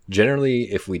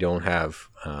 Generally, if we don't have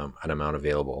an amount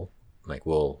available, like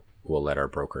we'll let our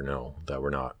broker know that we're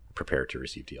not prepared to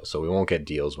receive deals. So we won't get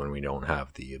deals when we don't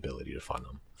have the ability to fund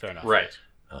them. Fair enough. Right.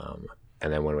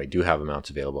 And then when we do have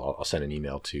amounts available, I'll send an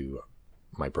email to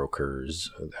my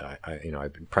brokers.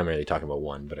 I've been primarily talking about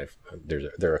one, but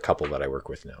there are a couple that I work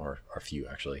with now, or a few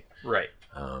actually. Right.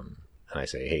 And I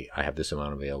say, hey, I have this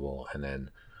amount available, and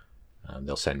then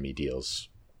they'll send me deals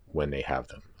when they have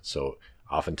them. So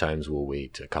oftentimes we'll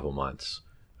wait a couple months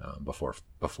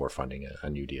before funding a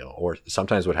new deal. Or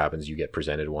sometimes what happens, you get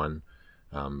presented one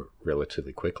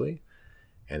relatively quickly,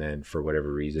 and then for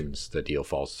whatever reasons the deal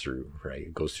falls through, right?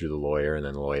 It goes through the lawyer, and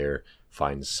then the lawyer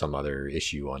finds some other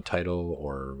issue on title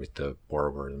or with the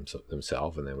borrower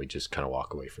themselves, and then we just kind of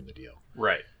walk away from the deal.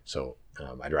 Right. So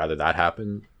I'd rather that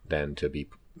happen than to be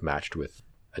matched with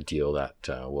a deal that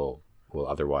will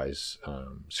otherwise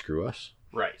screw us.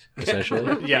 Right.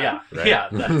 Essentially. Yeah. Right? Yeah.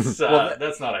 That's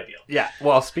not ideal. Yeah.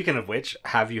 Well, speaking of which,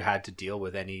 have you had to deal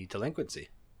with any delinquency?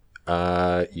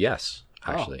 Yes,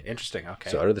 actually. Oh, interesting. Okay.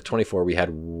 So out of the 24, we had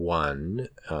one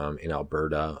in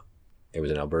Alberta. It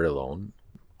was an Alberta loan.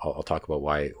 I'll talk about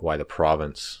why the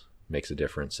province makes a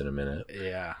difference in a minute.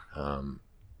 Yeah.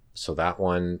 So that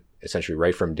one, essentially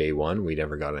right from day one, we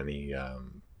never got any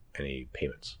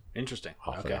payments Interesting.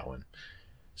 off of Okay. that one.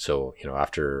 So,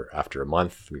 after a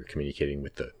month, we were communicating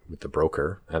with the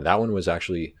broker, and that one was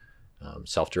actually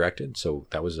self-directed. So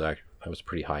that was a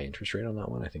pretty high interest rate on that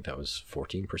one. I think that was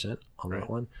 14% on Right. that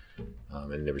one,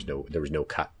 and there was no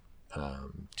cut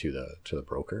to the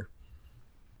broker.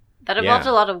 That involved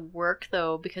Yeah. a lot of work,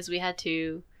 though, because we had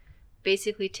to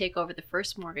basically take over the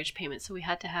first mortgage payment. So we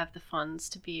had to have the funds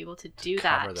to be able to do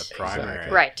Cover that. the primary.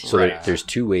 Exactly. Right. So Right. there's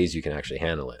two ways you can actually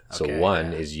handle it. So Okay,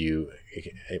 one yeah. is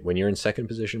when you're in second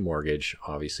position mortgage,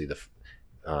 obviously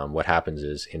what happens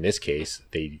is, in this case,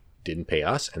 they didn't pay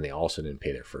us, and they also didn't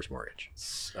pay their first mortgage,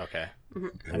 Okay.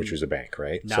 which was a bank,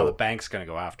 right? Now So the bank's going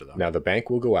to go after them. now the bank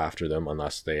will go after them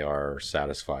unless they are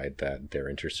satisfied that their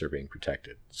interests are being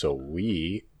protected. So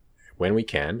when we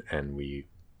can, and we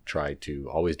try to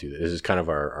always do this is kind of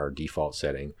our default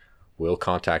setting, we'll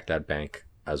contact that bank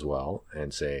as well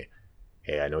and say,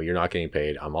 hey, I know you're not getting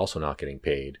paid. I'm also not getting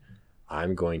paid.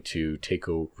 I'm going to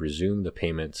resume the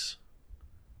payments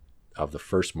of the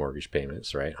first mortgage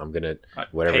payments, right? I'm going to,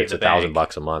 whatever, Pay it's the $1,000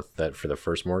 bank. a month that for the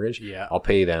first mortgage. Yeah. I'll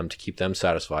pay them to keep them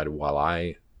satisfied while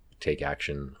I take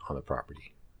action on the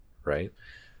property, right?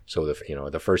 So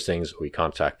the first things, we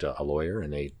contact a lawyer,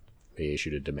 and they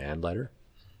issued a demand letter.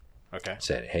 Okay.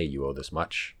 Said, hey, you owe this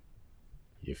much.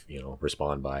 If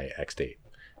respond by X date.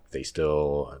 If they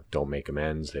still don't make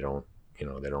amends, they don't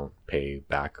pay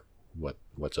back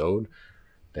what's owed,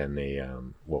 then they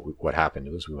what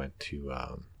happened was we went to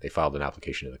they filed an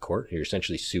application to the court. You're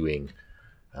essentially suing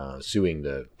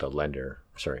the lender,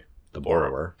 sorry, the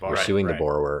borrower. We're Right, suing right. the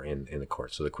borrower in the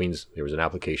court. So there was an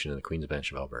application in the Queen's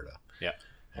Bench of Alberta. Yeah.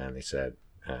 And they said,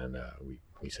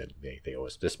 we said they owe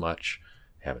us this much,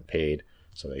 they haven't paid.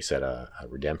 So they set a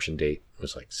redemption date. It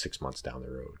was like 6 months down the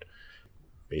road.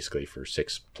 Basically for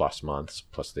 6+ months,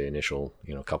 plus the initial,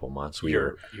 couple months,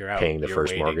 You're out. paying the You're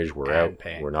first waiting mortgage. We're and out.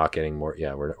 paying. We're not getting more.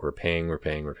 Yeah, we're paying.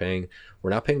 We're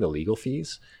not paying the legal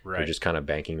fees. Right. We're just kind of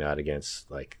banking that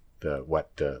against like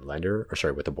what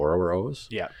the borrower owes.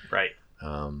 Yeah. Right.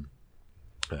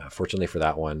 Fortunately for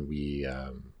that one, we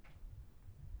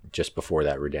just before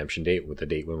that redemption date, with the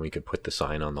date when we could put the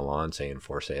sign on the lawn saying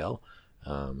for sale,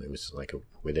 it was like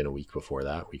within a week before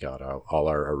that, we got all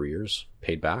our arrears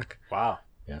paid back. Wow.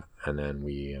 Yeah, and then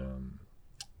we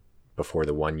before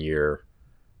the 1 year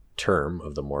term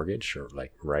of the mortgage, or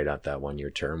like right at that 1 year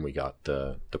term, we got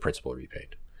the principal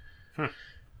repaid.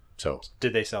 So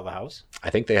Did they sell the house?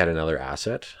 I think they had another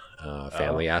asset,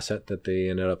 family asset that they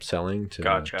ended up selling to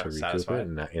Gotcha. recoup Satisfied.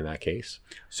 it in that case.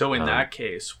 So in that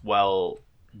case, well,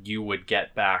 you would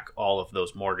get back all of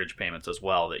those mortgage payments as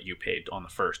well that you paid on the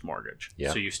first mortgage.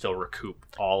 Yeah. So you still recoup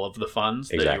all of the funds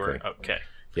that Exactly. you were okay.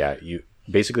 Yeah,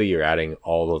 you're adding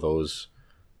all of those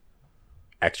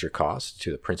extra costs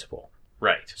to the principal.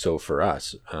 Right. So for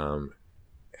us,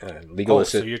 legal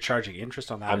so you're charging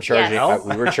interest on that? I'm as charging. well?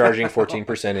 We were charging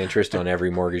 14% interest on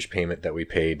every mortgage payment that we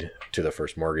paid to the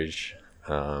first mortgage,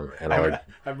 and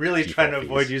I'm really trying to default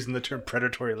avoid fees. using the term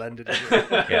predatory lending.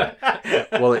 yeah.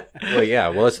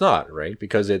 Well, it's not right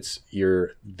because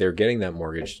they're getting that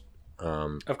mortgage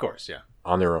Of course, yeah.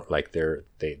 on their own. Like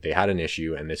they had an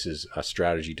issue, and this is a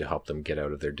strategy to help them get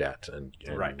out of their debt and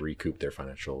Right. recoup their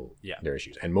financial Yeah. their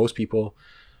issues. And most people,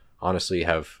 honestly,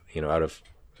 have out of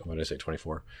what did I say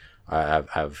 24,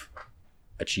 have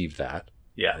achieved that.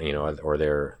 Yeah. Or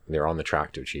they're on the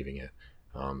track to achieving it.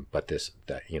 But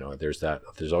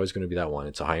there's always going to be that one.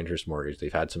 It's a high interest mortgage.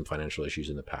 They've had some financial issues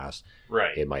in the past.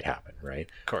 Right. It might happen, right?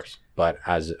 Of course. But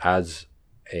as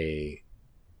a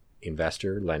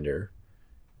investor lender,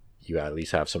 you at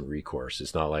least have some recourse.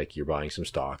 It's not like you're buying some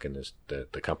stock and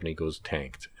the company goes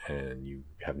tanked and you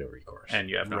have no recourse. And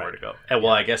you have nowhere Right. to go. And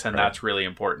well, I guess, and Right. that's really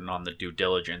important on the due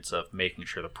diligence of making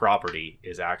sure the property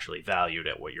is actually valued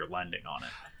at what you're lending on it.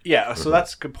 Yeah, so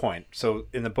that's a good point. So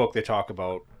in the book, they talk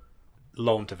about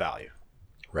loan to value.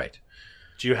 Right.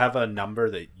 Do you have a number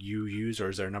that you use, or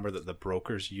is there a number that the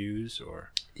brokers use,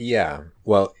 or? Yeah.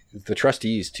 Well, the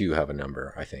trustees too have a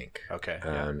number, I think. Okay.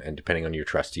 And depending on your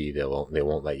trustee, they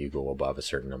won't let you go above a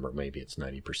certain number. Maybe it's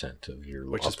 90% of your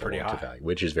Which is of the pretty loan to high. value,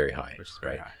 which is very high. Which is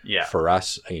very right? high. Yeah. For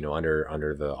us,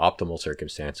 under the optimal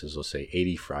circumstances, we'll say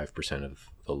 85% of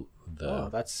the Oh,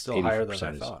 that's still higher than I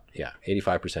 80% is- thought. Yeah,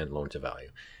 85% loan to value.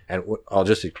 And I'll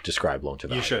just describe loan to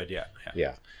value. You should, yeah.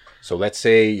 Yeah. So let's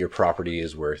say your property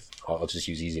is worth, I'll just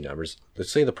use easy numbers.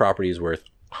 Let's say the property is worth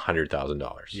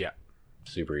 $100,000. Yeah.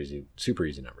 Super easy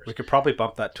numbers. We could probably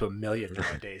bump that to $1 million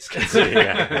nowadays.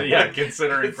 Yeah. Yeah,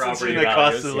 considering property the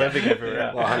cost values, of yeah. living everywhere.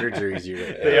 Yeah. Well, hundreds are easier.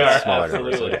 They are, smaller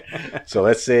absolutely. numbers. Okay. So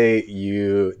let's say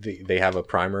they have a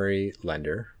primary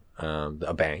lender.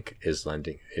 A bank is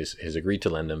has agreed to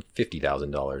lend them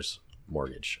 $50,000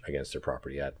 mortgage against their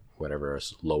property at whatever a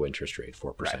low interest rate, 4%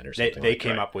 or Right. something. They like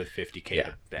came that. up with $50K.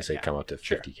 Yeah, then, they come up to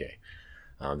Sure. $50K.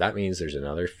 That means there's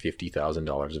another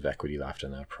 $50,000 of equity left in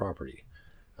that property.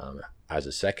 As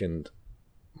a second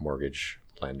mortgage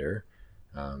lender,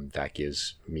 that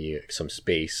gives me some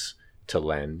space to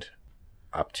lend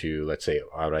up to, let's say,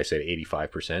 what I said,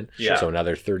 85%. Yeah. So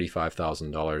another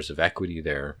 $35,000 of equity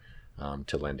there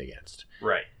to lend against.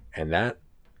 Right. And that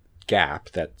gap,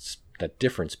 that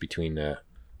difference between the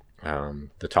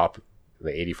top,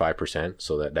 the 85%,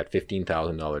 so that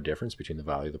 $15,000 difference between the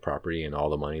value of the property and all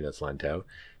the money that's lent out,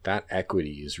 that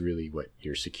equity is really what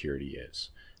your security is.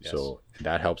 Yes. So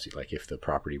that helps you. Like if the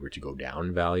property were to go down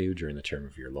in value during the term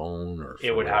of your loan, or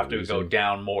It would for have to whatever go reason,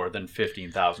 down more than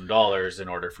 $15,000 in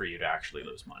order for you to actually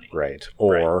lose money. right?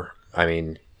 Or I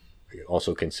mean,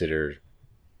 also consider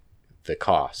the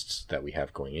costs that we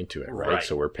have going into it, right? Right.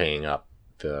 So we're paying up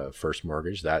the first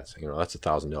mortgage. That's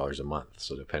 $1,000 a month.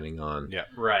 So depending on Yeah.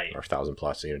 Right. or 1,000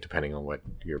 plus, depending on what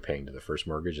you're paying to the first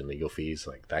mortgage and legal fees,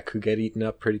 like that could get eaten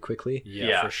up pretty quickly. Yeah,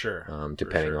 Yeah. for sure.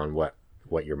 Depending sure. on what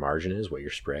your margin is, what your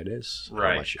spread is,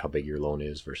 Right. how big your loan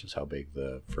is versus how big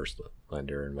the first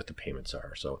lender and what the payments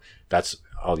are. So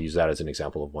I'll use that as an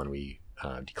example of one we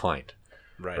declined,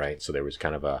 right? So there was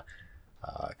kind of a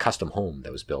custom home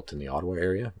that was built in the Ottawa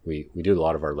area. We do a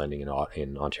lot of our lending in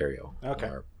Ontario. Okay.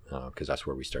 Because that's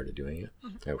where we started doing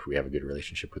it. We have a good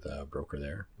relationship with a broker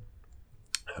there.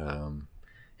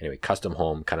 Anyway, custom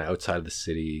home, kind of outside of the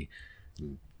city,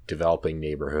 developing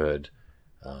neighborhood,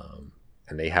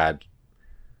 and they had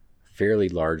fairly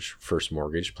large first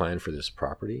mortgage plan for this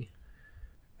property.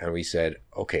 And we said,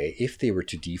 okay, if they were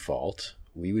to default,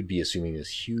 we would be assuming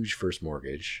this huge first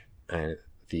mortgage, and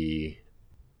the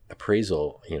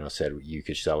appraisal, said you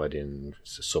could sell it in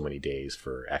so many days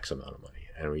for X amount of money.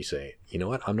 And we say, you know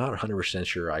what? I'm not 100%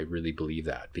 sure I really believe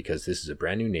that, because this is a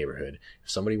brand new neighborhood. If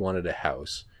somebody wanted a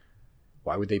house,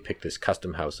 why would they pick this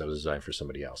custom house that was designed for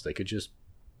somebody else? They could just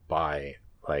buy,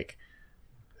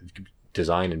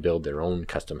 design and build their own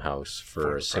custom house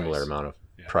for a similar price. amount of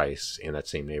Yeah. price in that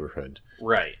same neighborhood.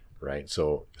 Right. Right.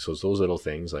 So it's those little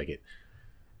things like it,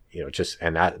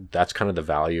 and that's kind of the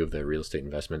value of the real estate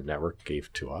investment network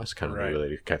gave to us, kind of Right. really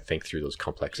to kind of think through those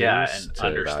complexities. Yeah, and to evaluate a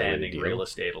understanding deal. real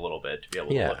estate a little bit to be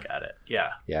able Yeah. to look at it.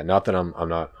 Yeah. Yeah. Not that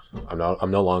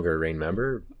I'm no longer a RAIN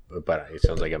member, but it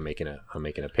sounds like I'm making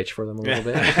a pitch for them a little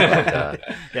bit. But,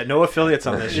 Yeah, no affiliates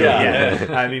on this show. Yeah.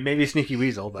 Yeah. I mean, maybe Sneaky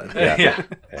Weasel, but yeah.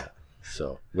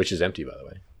 So, which is empty, by the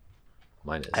way.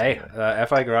 Mine is. Hey,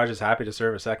 FI Garage is happy to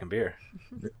serve a second beer.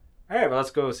 All right, well,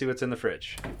 let's go see what's in the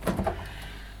fridge.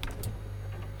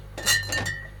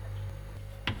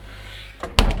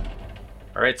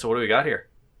 All right, so what do we got here?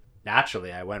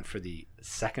 Naturally, I went for the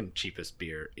second cheapest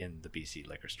beer in the BC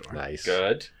liquor store. Nice.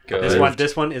 Good.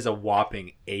 This one is a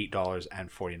whopping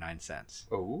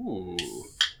 $8.49. Ooh,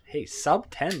 Hey, sub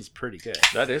 10's pretty good.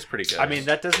 that is pretty good. I mean,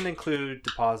 that doesn't include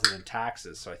deposit and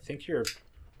taxes, so I think you're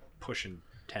pushing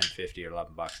 $10.50 or $11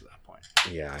 at that point.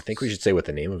 Yeah, I think we should say what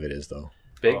the name of it is, though.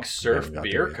 Big Oh, Surf haven't got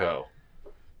Beer there Co.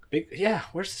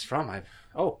 Where's this from?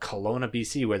 Kelowna,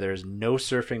 BC, where there's no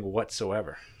surfing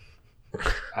whatsoever.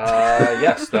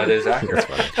 Yes, that is accurate.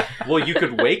 That's funny. Well, you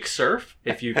could wake surf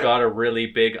if you've got a really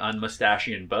big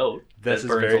unmustachian boat This that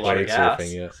is burns very a lot true. of gas.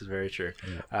 Surfing, yeah. This is very true.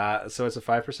 So it's a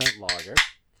 5%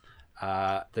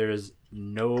 lager. There's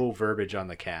no verbiage on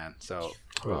the can, so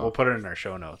we'll put it in our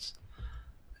show notes.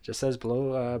 It just says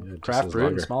below it just craft says brewed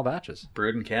in lager. small batches.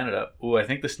 Brewed in Canada. Ooh, I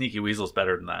think the Sneaky Weasel's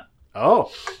better than that.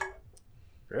 Oh,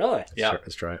 really? Yeah.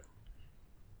 Let's try it.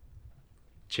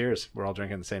 Cheers. We're all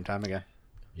drinking at the same time again.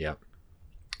 Yeah.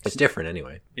 It's different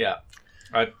anyway. Yeah.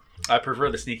 I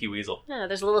prefer the Sneaky Weasel. Yeah,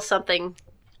 there's a little something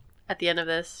at the end of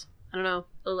this. I don't know,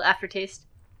 a little aftertaste.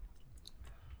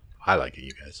 I like it,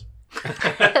 you guys.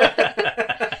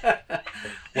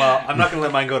 Well, I'm not going to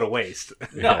let mine go to waste.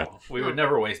 No, we would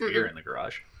never waste beer in the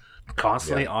garage.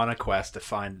 Constantly on a quest to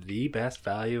find the best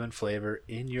value and flavor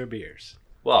in your beers.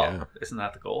 Well, Yeah. isn't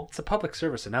that the goal? It's a public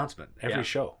service announcement every Yeah.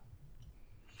 show.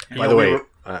 By the way,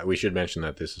 we should mention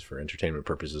that this is for entertainment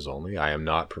purposes only. I am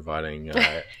not providing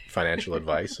financial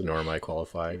advice, nor am I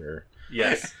qualified or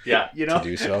Yes. Yeah. you to know,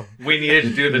 do so. We needed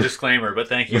to do the disclaimer, but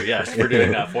thank you, yes, for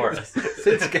doing that for us.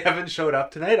 since Gavin showed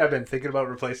up tonight, I've been thinking about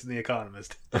replacing The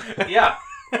Economist. Yeah.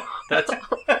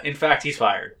 In fact, he's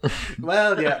fired.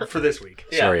 Well, yeah, for this week.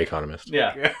 Yeah. Sorry, Economist.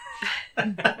 Yeah.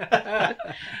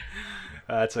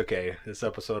 That's okay. This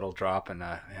episode will drop and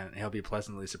he'll be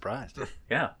pleasantly surprised.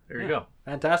 Yeah. There you go.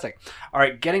 Fantastic. All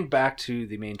right, getting back to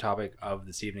the main topic of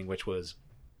this evening, which was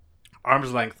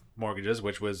arm's length mortgages,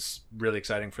 which was really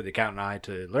exciting for the accountant and I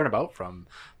to learn about from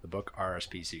the book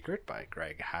RSP Secret by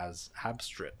Greg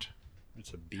Habstritt.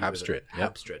 It's a B with a- Habstritt,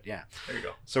 yep. Habstritt, yeah. There you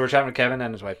go. So we're chatting with Kevin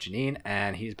and his wife Janine,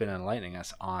 and he's been enlightening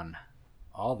us on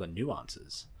all the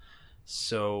nuances.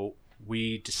 So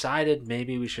we decided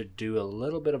maybe we should do a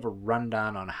little bit of a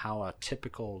rundown on how a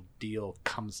typical deal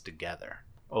comes together.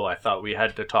 Oh, I thought we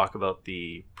had to talk about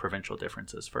the provincial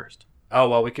differences first. Oh,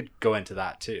 well, we could go into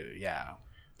that too. Yeah.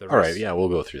 The All right, rest- yeah, we'll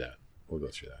go through that.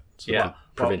 So Yeah. the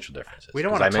provincial differences. we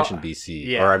don't 'Cause wanna I mentioned talk- BC,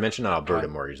 Yeah. or I mentioned an Alberta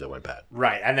mortgage that went bad.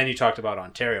 Right. And then you talked about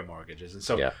Ontario mortgages. And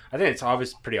so Yeah. I think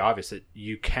it's pretty obvious that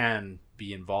you can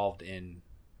be involved in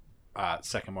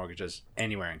second mortgages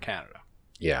anywhere in Canada.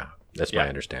 Yeah, that's Yeah. my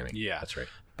understanding. Yeah. That's right.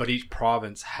 But each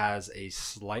province has a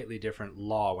slightly different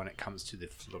law when it comes to the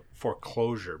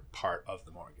foreclosure part of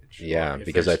the mortgage. Yeah, Or if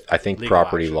because there's I think legal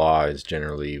property action. law is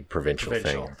generally provincial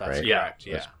Provincial, thing, that's right? Yeah. correct.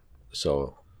 Yeah.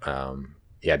 So,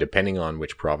 yeah, depending on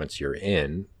which province you're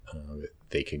in,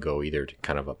 they could go either to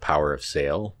kind of a power of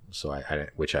sale. So,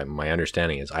 my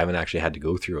understanding is I haven't actually had to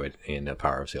go through it in a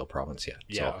power of sale province yet.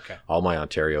 Yeah, So okay. all my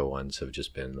Ontario ones have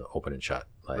just been open and shut,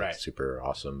 like Right. super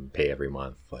awesome, pay every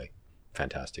month, like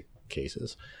fantastic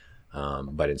cases.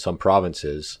 But in some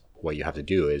provinces, what you have to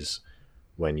do is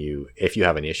if you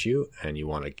have an issue and you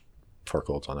want to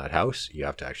foreclose on that house, you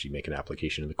have to actually make an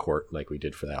application in the court, like we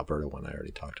did for the Alberta one I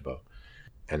already talked about.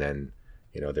 And then,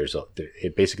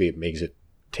 it basically makes it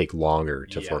take longer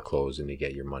to Yeah. foreclose and to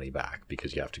get your money back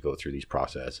because you have to go through these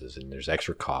processes and there's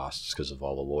extra costs because of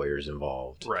all the lawyers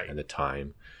involved Right. and the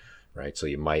time, right? So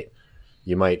you might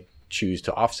choose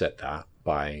to offset that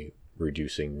by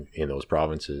reducing in those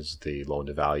provinces the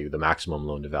maximum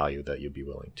loan to value that you'd be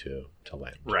willing to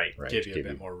lend. Right. Give to you a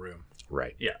bit more room.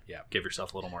 Right. Yeah. Give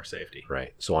yourself a little more safety.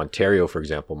 Right. So Ontario, for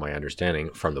example, my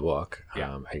understanding from the book,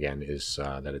 Yeah. again, is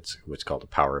that it's what's called a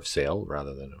power of sale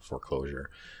rather than a foreclosure,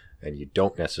 and you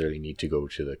don't necessarily need to go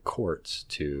to the courts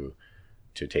to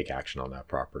take action on that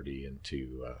property and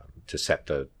to set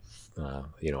the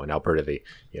in Alberta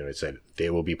it said they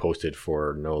will be posted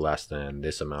for no less than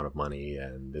this amount of money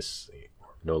and this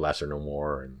no less or no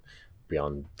more and be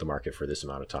on the market for this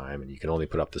amount of time and you can only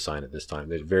put up the sign at this time.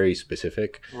 They're very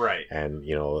specific. Right. And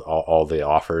all the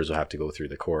offers will have to go through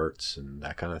the courts and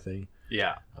that kind of thing.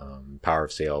 Yeah. Power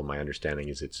of sale, my understanding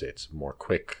is it's more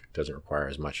quick, doesn't require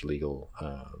as much legal,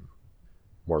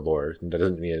 more lawyers,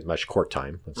 doesn't need as much court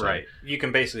time. Let's say. Right. You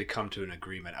can basically come to an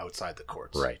agreement outside the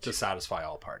courts Right. to satisfy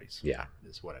all parties. Yeah,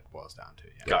 Is what it boils down to.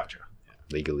 Yeah. Gotcha.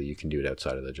 legally you can do it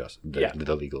outside of Yeah.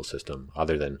 the legal system,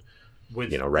 other than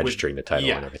With, registering the title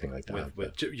yeah, and everything like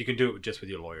that. you can do it just with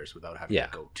your lawyers without having Yeah.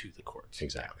 to go to the courts.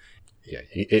 Exactly. Yeah,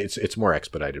 it's more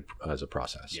expedited as a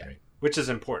process, Yeah. right? Which is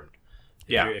important.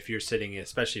 Yeah. If you're sitting,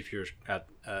 especially if you're at,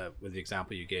 with the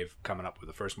example you gave, coming up with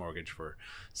the first mortgage for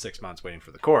 6 months waiting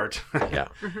for the court. Yeah,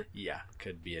 Yeah,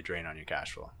 could be a drain on your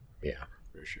cash flow yeah,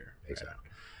 for sure. exactly.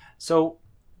 So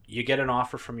you get an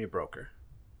offer from your broker.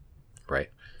 Right.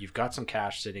 You've got some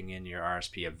cash sitting in your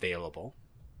RSP available.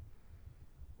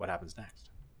 What happens next?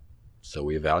 So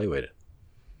we evaluate it.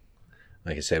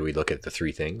 Like I said, we look at the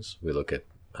three things. We look at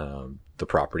the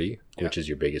property, which is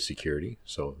your biggest security.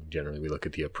 So generally, we look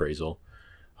at the appraisal.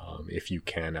 If you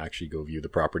can actually go view the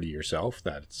property yourself,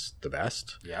 that's the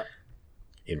best. Yep.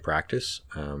 In practice,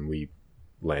 we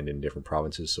land in different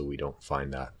provinces, so we don't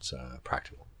find that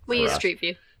practical. We for use us. Street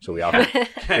View. So we often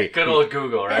Good old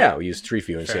Google, right? Yeah, we use Street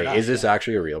View and Fair say, enough, is this yeah.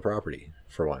 actually a real property,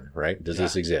 for one, right? Does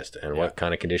this exist? And what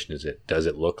kind of condition is it? Does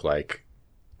it look like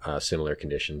a similar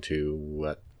condition to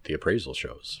what the appraisal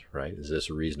shows, right? Is this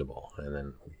reasonable? And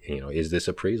then, is this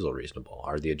appraisal reasonable?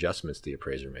 Are the adjustments the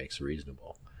appraiser makes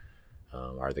reasonable?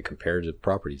 Are the comparative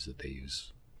properties that they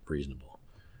use reasonable?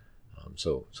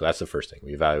 So that's the first thing.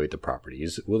 We evaluate the property.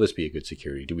 Will this be a good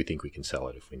security? Do we think we can sell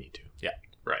it if we need to? Yeah.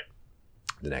 Right.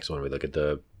 The next one, we look at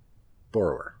the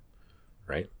borrower,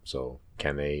 right? So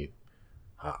can they,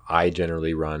 I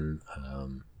generally run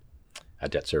a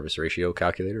debt service ratio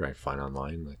calculator I find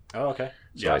online. Oh, okay.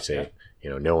 So I say,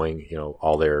 knowing,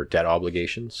 all their debt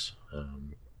obligations,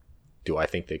 do I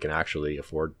think they can actually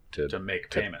afford to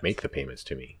make payments. make the payments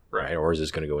to me? Right. Or is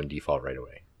this going to go in default right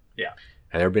away? Yeah.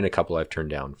 And there have been a couple I've turned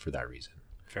down for that reason.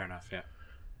 Fair enough. Yeah.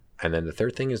 And then the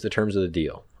third thing is the terms of the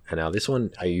deal. And now this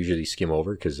one I usually skim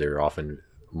over because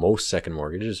most second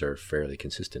mortgages are fairly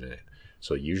consistent in it.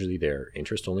 So usually they're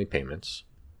interest-only payments.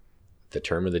 The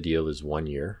term of the deal is 1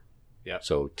 year. Yeah.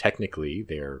 So technically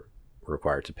they're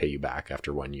required to pay you back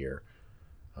after 1 year.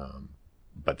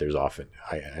 But there's often,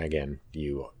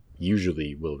 you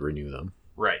usually will renew them.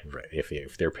 Right. Right.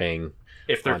 If they're paying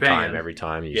If they're on paying time every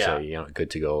time, you Yeah. say,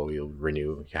 good to go, you'll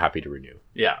renew, you're happy to renew.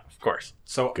 Yeah, of course.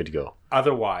 So Good to go.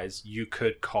 otherwise, you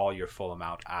could call your full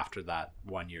amount after that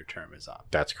 1 year term is up.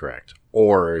 That's correct.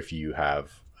 Or if you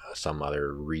have some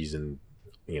other reason,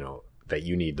 that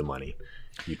you need the money,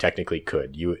 you technically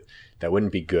could. That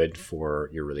wouldn't be good for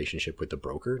your relationship with the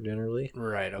broker generally.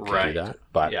 Right. Okay. Right. Do that.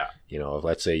 But Yeah. if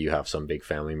let's say you have some big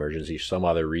family emergency, some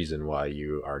other reason why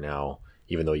you are now,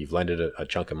 even though you've lended a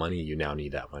chunk of money, you now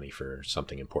need that money for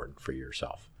something important for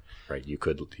yourself, right?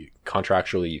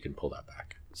 Contractually, you can pull that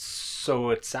back. So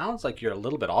it sounds like you're a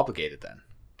little bit obligated then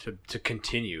to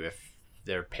continue if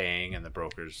they're paying and the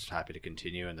broker's happy to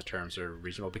continue and the terms are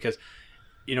reasonable. Because,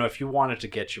 if you wanted to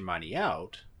get your money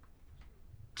out,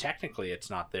 technically it's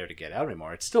not there to get out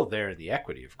anymore. It's still there in the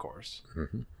equity, of course.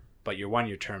 Mm-hmm. But your 1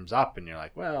 year term's up and you're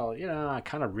like, well, I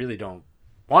kind of really don't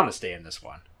want to stay in this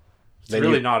one. It's Then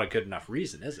really you- not a good enough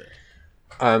reason, is it?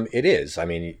 It is. I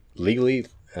mean, legally,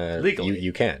 Legally.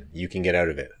 you can get out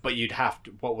of it. But you'd have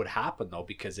to. What would happen though?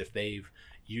 Because if they've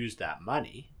used that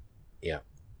money, Yeah.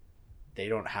 they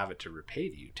don't have it to repay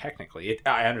to you. Technically,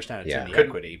 I understand it's Yeah. in the Couldn't-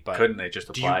 equity, but Couldn't they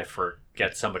just do you- apply for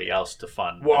get somebody else to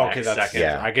fund well, the okay, next that's second?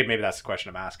 Yeah. I get maybe that's the question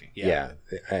I'm asking. Yeah.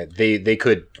 They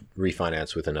could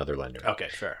refinance with another lender. Okay,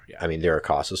 fair. Yeah. I mean, there are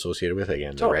costs associated with it.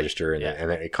 Again, the Totally. register, and, Yeah.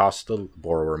 and it costs the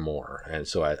borrower more. And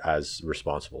so, as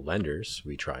responsible lenders,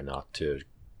 we try not to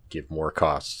give more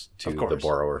costs to Of the course.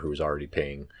 borrower who's already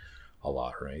paying a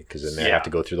lot, right? Because then they Yeah. have to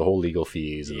go through the whole legal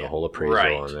fees and Yeah. the whole appraisal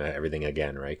Right. and everything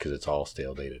again, right? Because it's all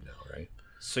stale dated now, right?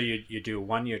 So you do a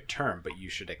 1 year term, but you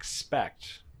should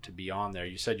expect to be on there.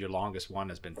 You said your longest one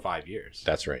has been 5 years.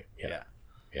 That's right. Yeah.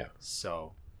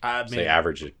 So I So mean, they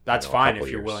average it. that's a fine couple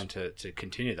if you're years. willing to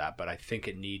continue that, but I think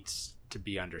it needs to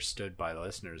be understood by the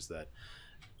listeners that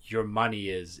your money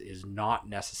is not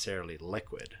necessarily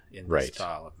liquid in this Right.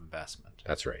 style of investment.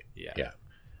 That's right. Yeah. Yeah.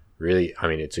 Really, I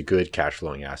mean, it's a good cash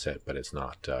flowing asset, but it's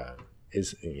not.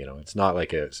 It's not like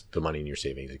the money in your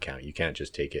savings account. You can't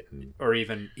just take it and Or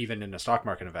even in a stock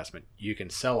market investment, you can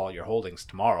sell all your holdings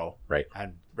tomorrow, Right.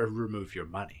 and remove your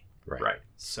money. Right.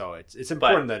 So it's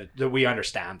important that we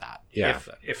understand that. Yeah.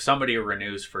 If somebody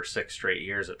renews for 6 straight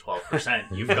years at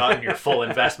 12%, you've gotten your full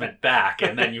investment back,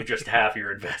 and then you just have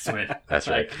your investment. That's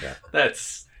right. Like, Yeah.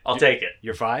 I'll take it.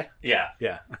 You're fine. Yeah.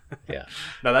 Yeah. Yeah.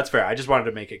 No, that's fair. I just wanted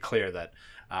to make it clear that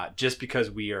just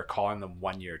because we are calling them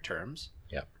 1 year terms,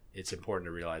 Yep. it's important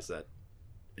to realize that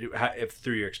if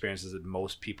through your experiences that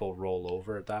most people roll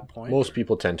over at that point. Most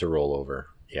people tend to roll over.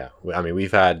 Yeah. I mean,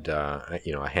 we've had, a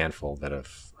handful that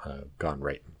have gone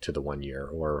right to the 1 year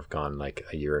or have gone like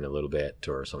a year and a little bit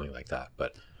or something like that.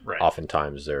 But Right.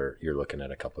 oftentimes you're looking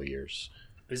at a couple of years.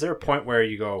 Is there a point where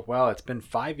you go, well, it's been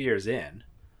 5 years in?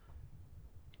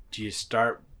 Do you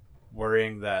start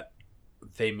worrying that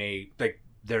they may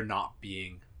they're not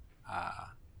being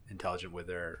intelligent with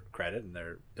their credit, and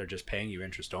they're just paying you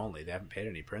interest only. They haven't paid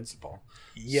any principal.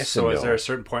 Yes. So and is no. there a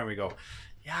certain point where we go,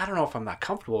 yeah, I don't know if I'm that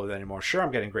comfortable with it anymore. Sure,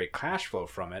 I'm getting great cash flow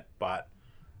from it, but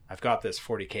I've got this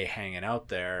 $40K hanging out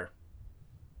there,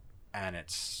 and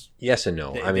it's Yes and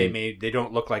no. they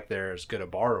don't look like they're as good a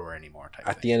borrower anymore. Type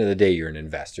At the end of the day, you're an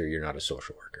investor. You're not a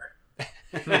social worker,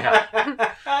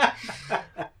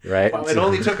 right? Well, it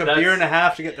only took a beer and a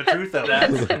half to get the truth out.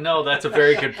 That's a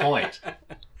very good point.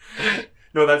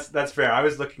 No, that's fair. I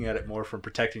was looking at it more from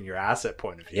protecting your asset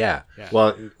point of view. Yeah.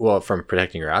 Well, from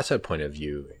protecting your asset point of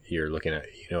view, you're looking at,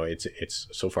 it's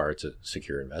so far it's a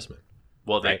secure investment.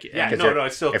 Well, Right?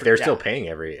 It's still If they're still paying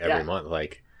every month,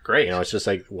 like, great. it's just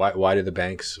like, why do the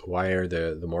banks, why are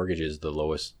the mortgages the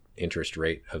lowest interest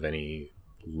rate of any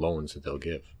loans that they'll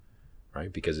give,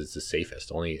 right? Because it's the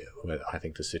safest. Only, I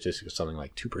think the statistic is something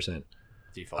like 2%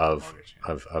 default mortgage,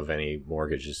 of any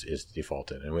mortgage is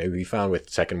defaulted. And we found with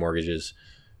second mortgages,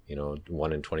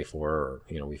 1 in 24, or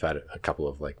we've had a couple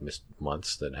of like missed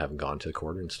months that haven't gone to the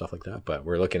court and stuff like that. But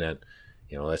we're looking at,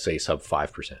 let's say sub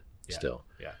 5% still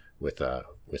with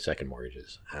second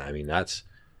mortgages. And I mean, that's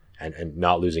and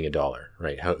not losing a dollar,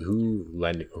 right?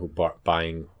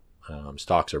 Buying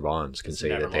stocks or bonds can say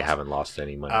that they haven't lost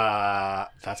any money.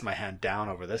 That's my hand down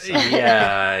over this.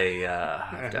 Yeah,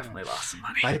 I've definitely lost some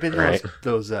money. Might have been Right.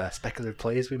 those speculative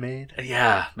plays we made.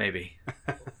 Yeah, maybe.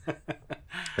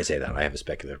 I say that I have a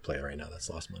speculative play right now that's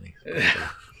lost money.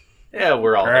 Yeah,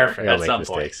 we're all there Perfect. I'll at make some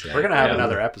mistakes. point. Yeah. We're gonna have Yeah.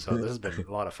 another episode. This has been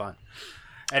a lot of fun.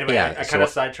 Anyway, Yeah, I so- kind of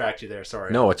sidetracked you there.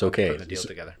 Sorry. No, it's I'm okay. putting the deal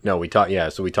together. No, we talked. Yeah,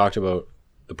 so we talked about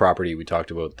the property. We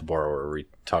talked about the borrower. We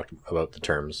talked about the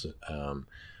terms.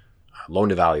 Loan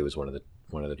to value is one of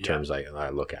the terms I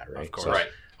look at. Right. Of course. So Right.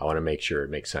 I want to make sure it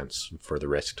makes sense for the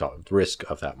risk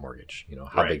of that mortgage.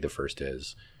 How Right. big the first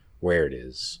is, where it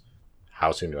is,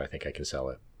 how soon do I think I can sell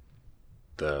it,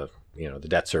 the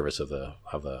debt service of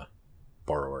the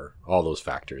borrower. All those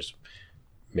factors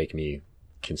make me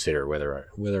consider whether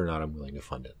or not I'm willing to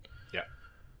fund it. Yeah.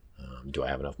 Do I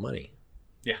have enough money?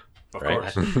 Of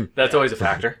Right. course. That's always a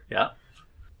factor. Yeah.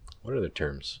 What are the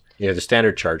terms? The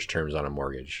standard charge terms on a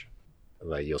mortgage,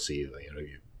 like you'll see,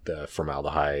 the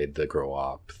formaldehyde, the grow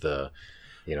op,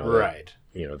 Right.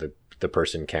 the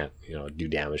person can't, do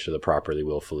damage to the property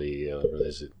willfully, or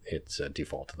it's a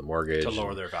default to the mortgage. To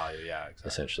lower their value. Yeah. Exactly.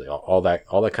 Essentially, all that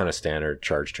kind of standard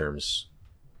charge terms,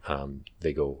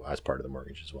 they go as part of the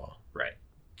mortgage as well. Right.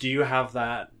 Do you have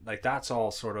that? Like that's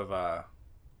all sort of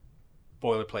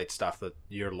boilerplate stuff that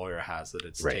your lawyer has that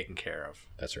it's Right. taken care of.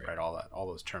 That's right. Right. All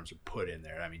those terms are put in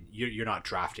there. I mean, you're not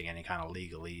drafting any kind of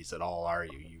legalese at all, are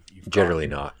you? You've Generally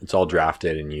not. It's all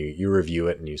drafted, and you review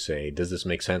it, and you say, does this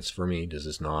make sense for me? Does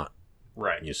this not?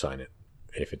 Right. And you sign it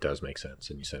if it does make sense,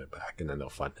 and you send it back, and then they'll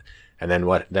fund it. And then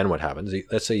what happens?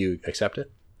 Let's say you accept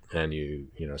it, and you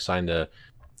sign the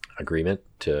agreement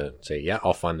to say, yeah,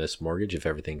 I'll fund this mortgage if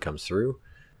everything comes through.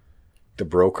 The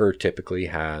broker typically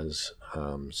has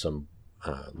some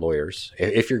lawyers.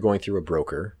 If you're going through a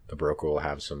broker, the broker will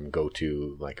have some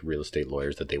go-to like real estate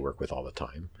lawyers that they work with all the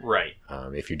time. Right.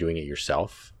 If you're doing it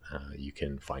yourself, you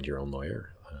can find your own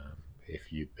lawyer.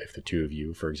 If the two of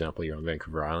you, for example, you're on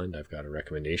Vancouver Island, I've got a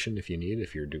recommendation if you need.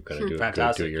 If you're going to do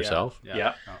Fantastic. it yourself,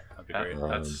 Yeah. Oh, that'd be great.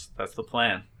 That's the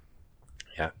plan.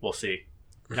 Yeah. We'll see.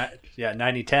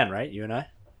 90-10, right? You and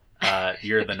I.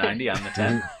 You're the 90. I'm the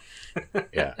 10.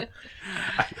 yeah,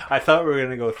 I thought we were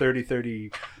gonna go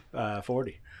 30-30,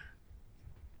 40.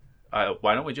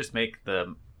 Why don't we just make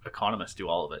the economist do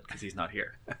all of it because he's not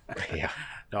here? yeah.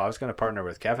 No, I was gonna partner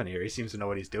with Kevin here. He seems to know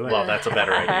what he's doing. Well, that's a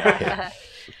better idea.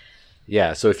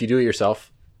 Yeah. So if you do it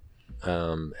yourself,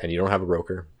 and you don't have a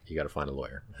broker, you got to find a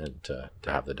lawyer and to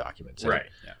have the documents. Right.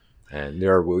 And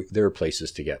there are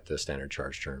places to get the standard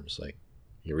charge terms. Like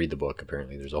you read the book.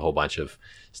 Apparently, there's a whole bunch of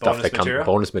stuff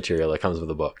bonus material that comes with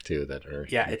the book too. That are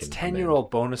it's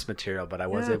 10-year-old bonus material, but I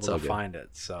was Yeah, it's able all to good. find it.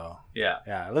 So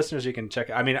Yeah. listeners, you can check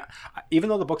it. I mean, even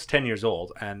though the book's 10 years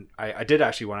old, and I did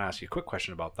actually want to ask you a quick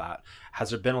question about that. Has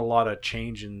there been a lot of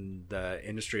change in the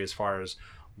industry as far as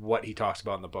what he talks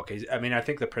about in the book? I mean, I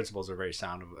think the principles are very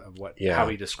sound of how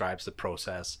he describes the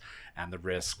process and the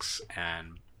risks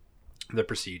and the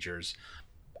procedures.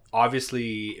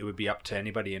 Obviously, it would be up to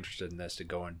anybody interested in this to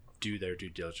go and do their due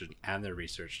diligence and their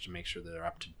research to make sure that they're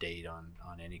up to date on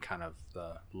any kind of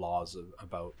the laws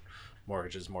about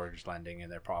mortgages, mortgage lending in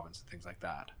their province and things like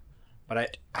that.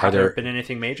 But have there been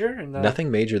anything major in the... Nothing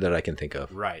major that I can think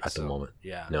of Right, at the moment.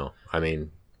 Yeah. No, I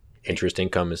mean, interest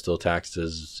income is still taxed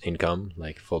as income,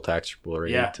 like full taxable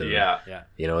rate. Yeah. And, Yeah.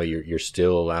 you know, you're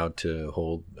still allowed to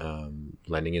hold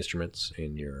lending instruments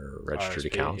in your registered RSP,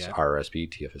 accounts, yeah. RSP,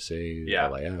 TFSA, Yeah.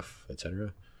 LIF,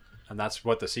 etc. And that's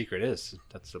what the secret is.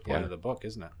 That's the point Yeah. of the book,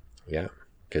 isn't it? Yeah,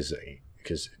 because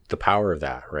the power of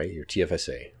that, right? Your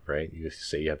TFSA, right? You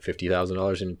say you have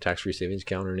 $50,000 in tax-free savings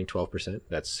account earning 12%.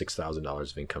 That's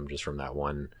 $6,000 of income just from that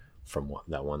one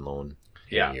loan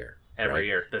in Yeah. a year. Every right?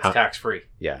 year. That's How- tax free.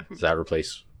 Yeah. Does that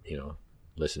replace,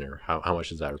 listener? How much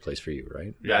does that replace for you,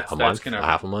 right? That's A month, gonna- a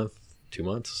half a month, 2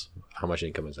 months? How much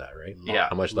income is that, right? Yeah.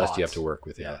 How much less do you have Lots. to work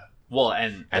with? Yeah. Well,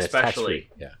 and And it's especially tax-free.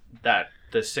 Yeah. that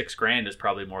the $6,000 is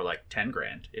probably more like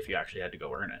 $10,000 if you actually had to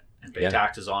go earn it and pay Yeah.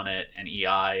 taxes on it and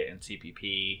EI and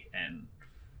CPP and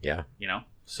Yeah.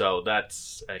 so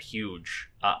that's a huge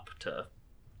up to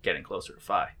getting closer to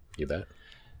FI. You bet.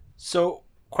 So,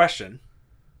 question.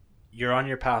 You're on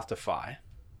your path to FI,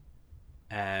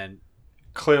 and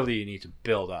clearly you need to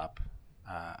build up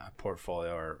a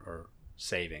portfolio or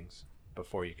savings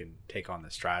before you can take on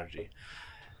this strategy.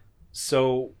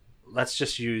 So, let's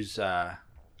just use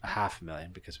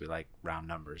 $500,000 because we like round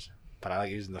numbers. But I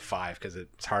like using the 5 because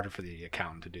it's harder for the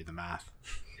accountant to do the math.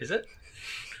 Is it?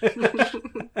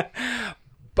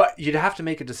 But you'd have to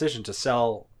make a decision to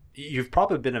sell. You've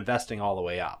probably been investing all the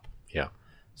way up. Yeah.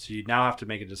 So you now have to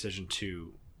make a decision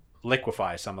to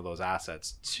liquefy some of those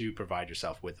assets to provide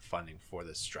yourself with the funding for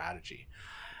this strategy.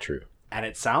 True. And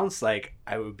it sounds like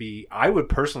I would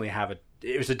personally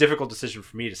it was a difficult decision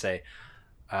for me to say,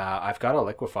 I've got to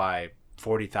liquefy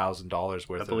 $40,000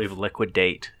 worth I believe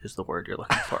liquidate is the word you're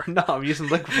looking for. No, I'm using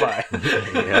liquefy.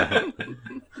 Yeah.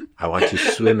 I want to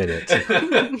swim in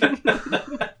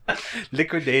it.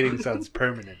 Liquidating sounds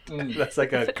permanent. That's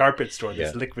like a carpet store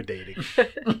that's Yeah. liquidating.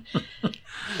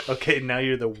 Okay, now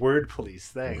you're the word police.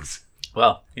 Thanks.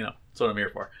 Well, that's what I'm here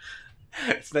for.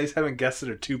 It's nice having guests that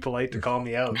are too polite to call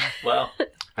me out. Well,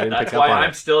 I didn't that's pick up why on I'm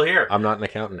it. still here. I'm not an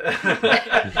accountant.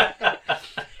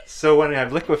 So when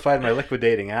I've liquefied my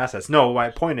liquidating assets, no, my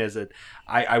point is that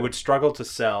I would struggle to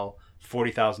sell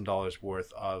 $40,000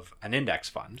 worth of an index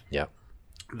fund Yeah.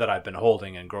 that I've been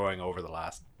holding and growing over the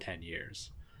last 10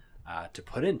 years to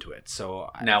put into it. So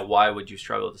Now, why would you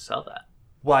struggle to sell that?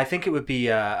 well, I think it would be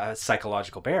a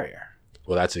psychological barrier.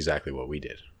 Well, that's exactly what we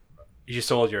did. You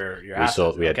sold your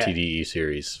assets. We had okay. TDE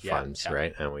series Yeah, funds, yeah.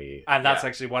 right? And And that's Yeah.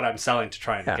 actually what I'm selling to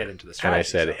try and Yeah. get into the and strategy. I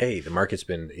said, so- hey, the market's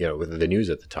been, with the news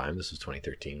at the time, this was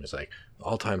 2013, was like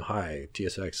all-time high,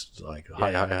 TSX, like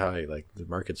high. Like the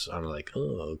market's, I'm like,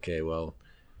 oh, okay, well,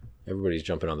 everybody's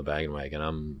jumping on the bandwagon.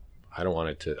 I don't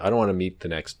want to meet the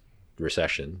next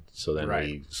recession. So then Right.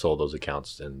 we sold those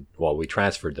accounts we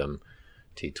transferred them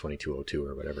to 2202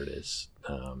 or whatever it is.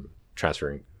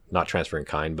 Not transferring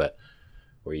kind, but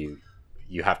where you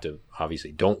have to obviously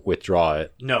don't withdraw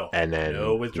it no, and then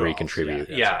no withdrawals. recontribute.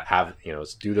 that's Yeah. right. Have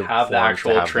do the Have the forms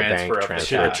actual to have transfer the of the bank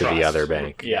transfer to trust. the other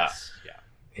bank. Yeah. Yes. Yeah.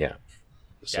 Yeah.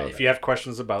 So Yeah, if you have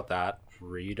questions about that,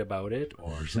 read about it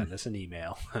or send us an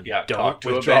email. Yeah, Don't talk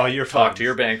to withdraw your your talk funds. to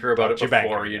your banker about Talk it to your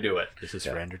before banker, you yeah. do it. This is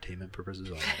Yeah. for entertainment purposes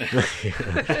only.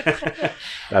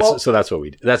 that's what we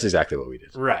did. That's exactly what we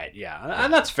did. Right, yeah,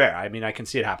 and that's fair. I mean, I can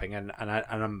see it happening, and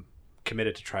I'm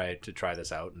committed to try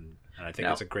this out, and I think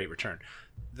Now- it's a great return.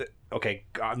 Okay,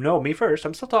 no, me first.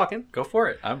 I'm still talking. Go for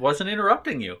it. I wasn't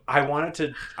interrupting you. I wanted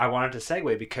to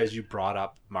segue because you brought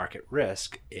up market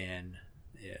risk in,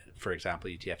 for example,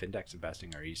 ETF index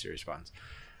investing or E-series funds.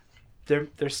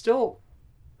 There's still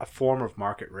a form of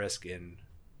market risk in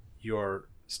your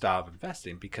style of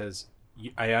investing because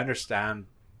I understand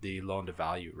the loan to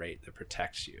value rate that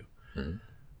protects you. Mhm.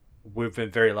 We've been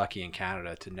very lucky in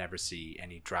Canada to never see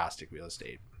any drastic real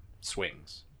estate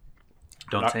swings.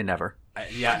 Don't Not- say never.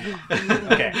 Yeah.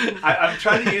 Okay. I'm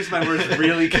trying to use my words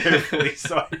really carefully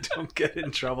so I don't get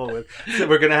in trouble with. So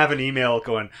we're gonna have an email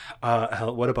going,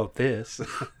 what about this?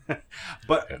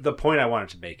 But Yeah. the point I wanted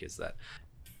to make is that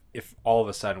if all of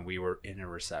a sudden we were in a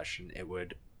recession, it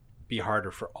would be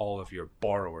harder for all of your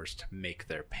borrowers to make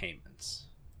their payments.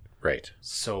 Right.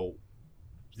 So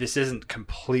this isn't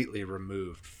completely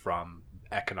removed from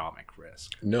economic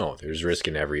risk. No, there's risk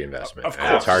in every investment. Of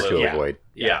and it's hard course, to yeah. avoid.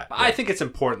 Yeah. But I think it's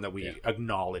important that we Yeah.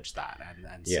 acknowledge that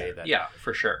and say Yeah. that Yeah,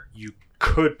 for sure. you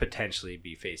could potentially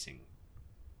be facing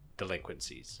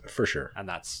delinquencies, For sure. and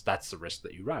that's the risk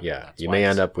that you run. Yeah. That's You why may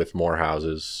it's- end up with more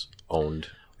houses owned.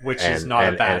 which is and- not a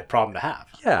and- bad and- problem to have.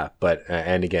 Yeah, but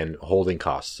and again, holding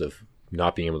costs of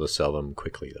not being able to sell them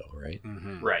quickly though, right?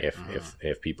 Mm-hmm. Right.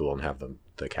 If people don't have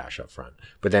the cash up front.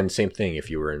 But then same thing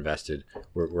if you were invested.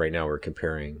 Right now we're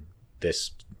comparing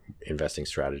this investing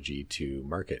strategy to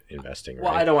market investing, right?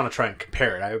 Well, I don't want to try and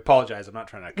compare it. I apologize. I'm not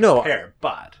trying to No, compare,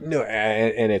 but No,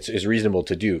 and it's reasonable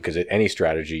to do, because at any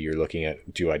strategy you're looking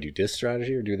at, do I do this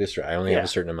strategy or do this strategy? I only have Yeah. a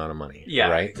certain amount of money, Yeah,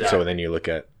 right? exactly. So then you look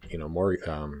at, more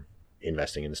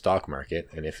investing in the stock market,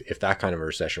 and if that kind of a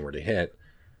recession were to hit,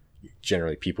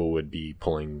 generally people would be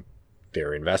pulling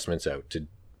their investments out to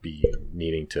be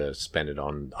needing to spend it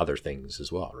on other things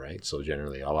as well, right? So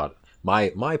generally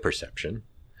my perception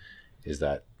is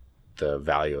that the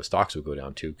value of stocks would go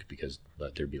down too, because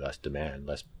there'd be less demand,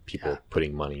 less people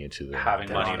putting money into the Having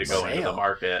They're money on to go into the sale.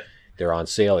 market. they're on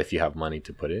sale if you have money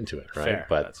to put into it, right? Fair.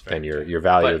 But That's very then your fair.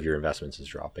 value But- of your investments is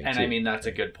dropping And too. I mean, that's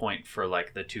a good point for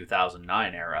like the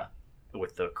 2009 era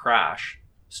with the crash.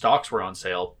 Stocks were on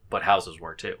sale, but houses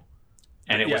were too.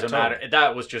 And it Yeah, was a totally. matter,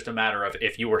 that was just a matter of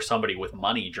if you were somebody with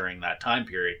money during that time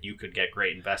period, you could get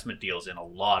great investment deals in a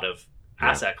lot of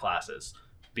asset classes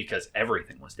because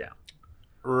everything was down.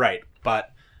 right.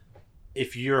 But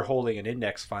if you're holding an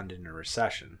index fund in a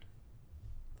recession,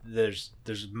 there's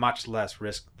much less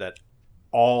risk that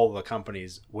all the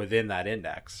companies within that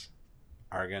index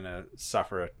are going to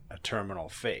suffer a terminal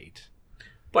fate.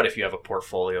 But if you have a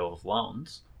portfolio of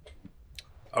loans,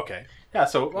 Okay. Yeah.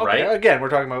 So Right. again, we're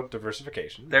talking about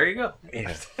diversification. there you go.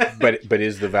 Yeah. but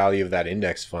is the value of that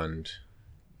index fund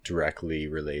directly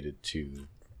related to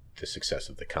the success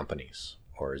of the companies,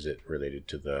 or is it related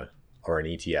to or an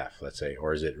ETF, let's say,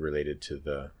 or is it related to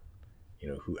the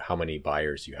how many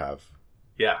buyers you have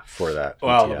Yeah. for that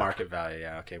Well, ETF? the market value.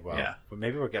 Yeah. Okay. Well, Yeah. well,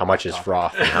 maybe we're getting How much off is topic.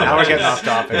 froth and how Now much we're getting is- off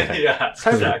topic. Yeah,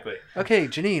 exactly. Okay,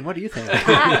 Janine, what do you think?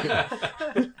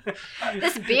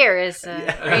 This beer is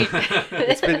great.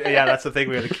 Yeah, that's the thing.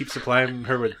 We have to keep supplying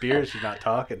her with beer. She's not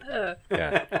talking.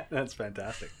 Yeah. That's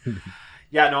fantastic.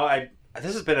 Yeah, no,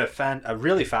 this has been a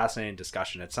really fascinating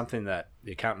discussion. It's something that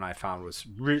the accountant and I found was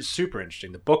super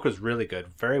interesting. The book was really good,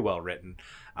 very well written.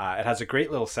 It has a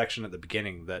great little section at the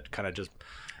beginning that kind of just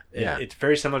it's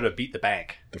very similar to Beat the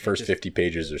Bank. The first 50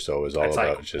 pages or so is all It's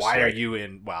about like, just why are like- you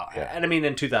in? Well, Yeah. and I mean,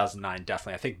 in 2009,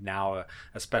 definitely. I think now,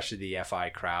 especially the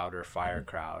FI crowd or FIRE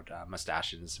crowd,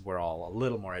 mustachians, we're all a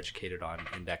little more educated on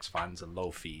index funds and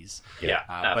low fees. Yeah,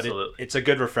 But absolutely. it's a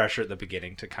good refresher at the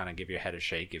beginning to kind of give your head a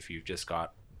shake if you've just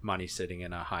got money sitting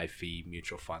in a high fee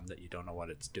mutual fund that you don't know what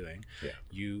it's doing. Yeah.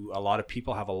 A lot of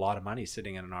people have a lot of money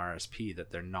sitting in an RSP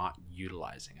that they're not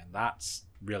utilizing, and that's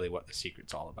really what the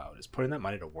secret's all about, is putting that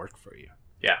money to work for you.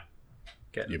 Yeah.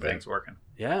 Getting You bet. things working.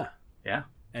 Yeah. Yeah.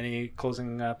 Any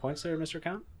closing points there, Mr.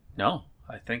 Count? No,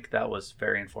 I think that was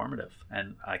very informative,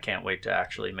 and I can't wait to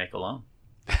actually make a loan.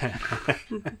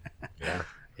 Yeah.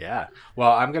 Yeah.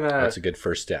 Well, I'm gonna. That's a good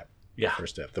first step. Yeah.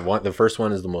 First step. The first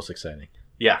one is the most exciting.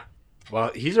 Yeah.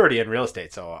 Well, he's already in real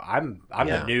estate, so I'm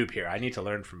Yeah. the noob here. I need to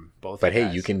learn from both. But you hey,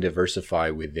 guys. you can diversify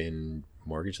within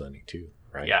mortgage lending too,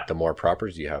 right? Yeah. The more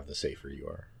properties you have, the safer you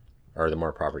are. Or the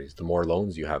more properties, the more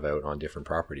loans you have out on different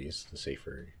properties, the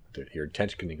safer you're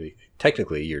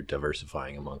technically you're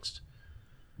diversifying amongst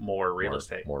More real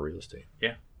estate. More real estate.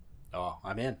 Oh,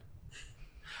 I'm in.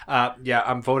 Yeah,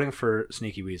 I'm voting for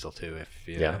Sneaky Weasel too. If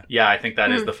you, Yeah. Yeah, I think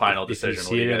that is the final if you decision. What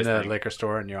see do it you in guys the think? liquor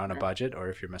store and you're on a budget, or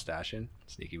if you're mustachian,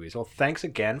 Sneaky Weasel. Thanks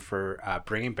again for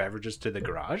bringing beverages to the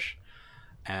garage,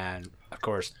 and of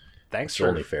course, thanks It's for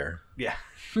only fair. Yeah.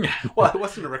 Well, it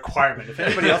wasn't a requirement. If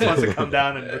anybody else wants to come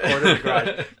down and record in the garage,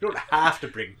 you don't have to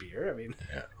bring beer. I mean,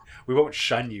 Yeah. we won't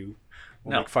shun you.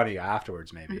 We'll No. make fun of you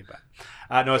afterwards, maybe.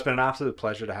 But no, it's been an absolute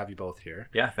pleasure to have you both here.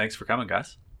 Yeah, thanks for coming,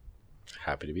 guys.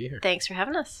 Happy to be here. Thanks for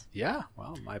having us. Yeah,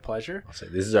 well, my pleasure. I'll say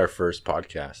this is our first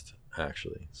podcast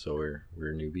actually, so we're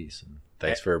newbies, and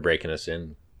thanks for breaking us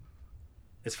in.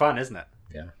 It's fun, isn't it?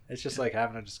 Yeah. It's just like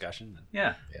having a discussion and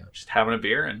Yeah. Yeah. Just having a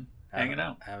beer and hanging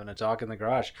out. having a talk in the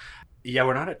garage. Yeah,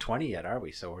 we're not at 20 yet, are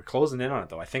we? So we're closing in on it,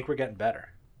 though. I think we're getting better.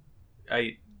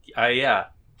 Yeah.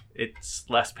 It's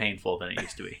less painful than it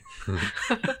used to be.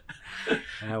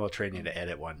 And I will train you to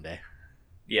edit one day.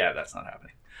 Yeah, that's not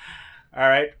happening. All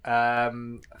right.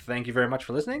 Thank you very much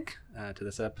for listening to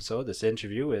this episode, this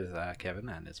interview with Kevin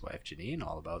and his wife Janine,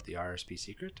 all about the RSP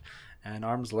secret and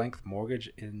arm's length mortgage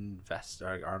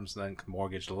arm's length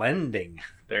mortgage lending.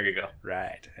 There you go.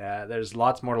 Right. There's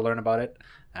lots more to learn about it,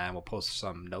 and we'll post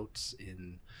some notes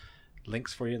in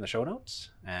links for you in the show notes,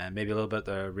 and maybe a little bit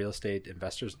the Real Estate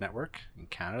Investors Network in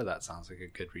Canada. That sounds like a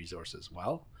good resource as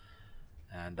well.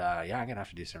 And yeah, I'm gonna have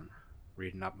to do some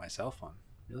reading up myself on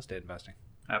real estate investing.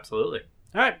 Absolutely.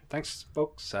 All right. Thanks,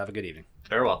 folks. Have a good evening.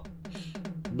 Farewell.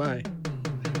 Bye.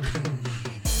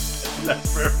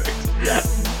 That's perfect. Yeah.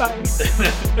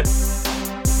 Bye.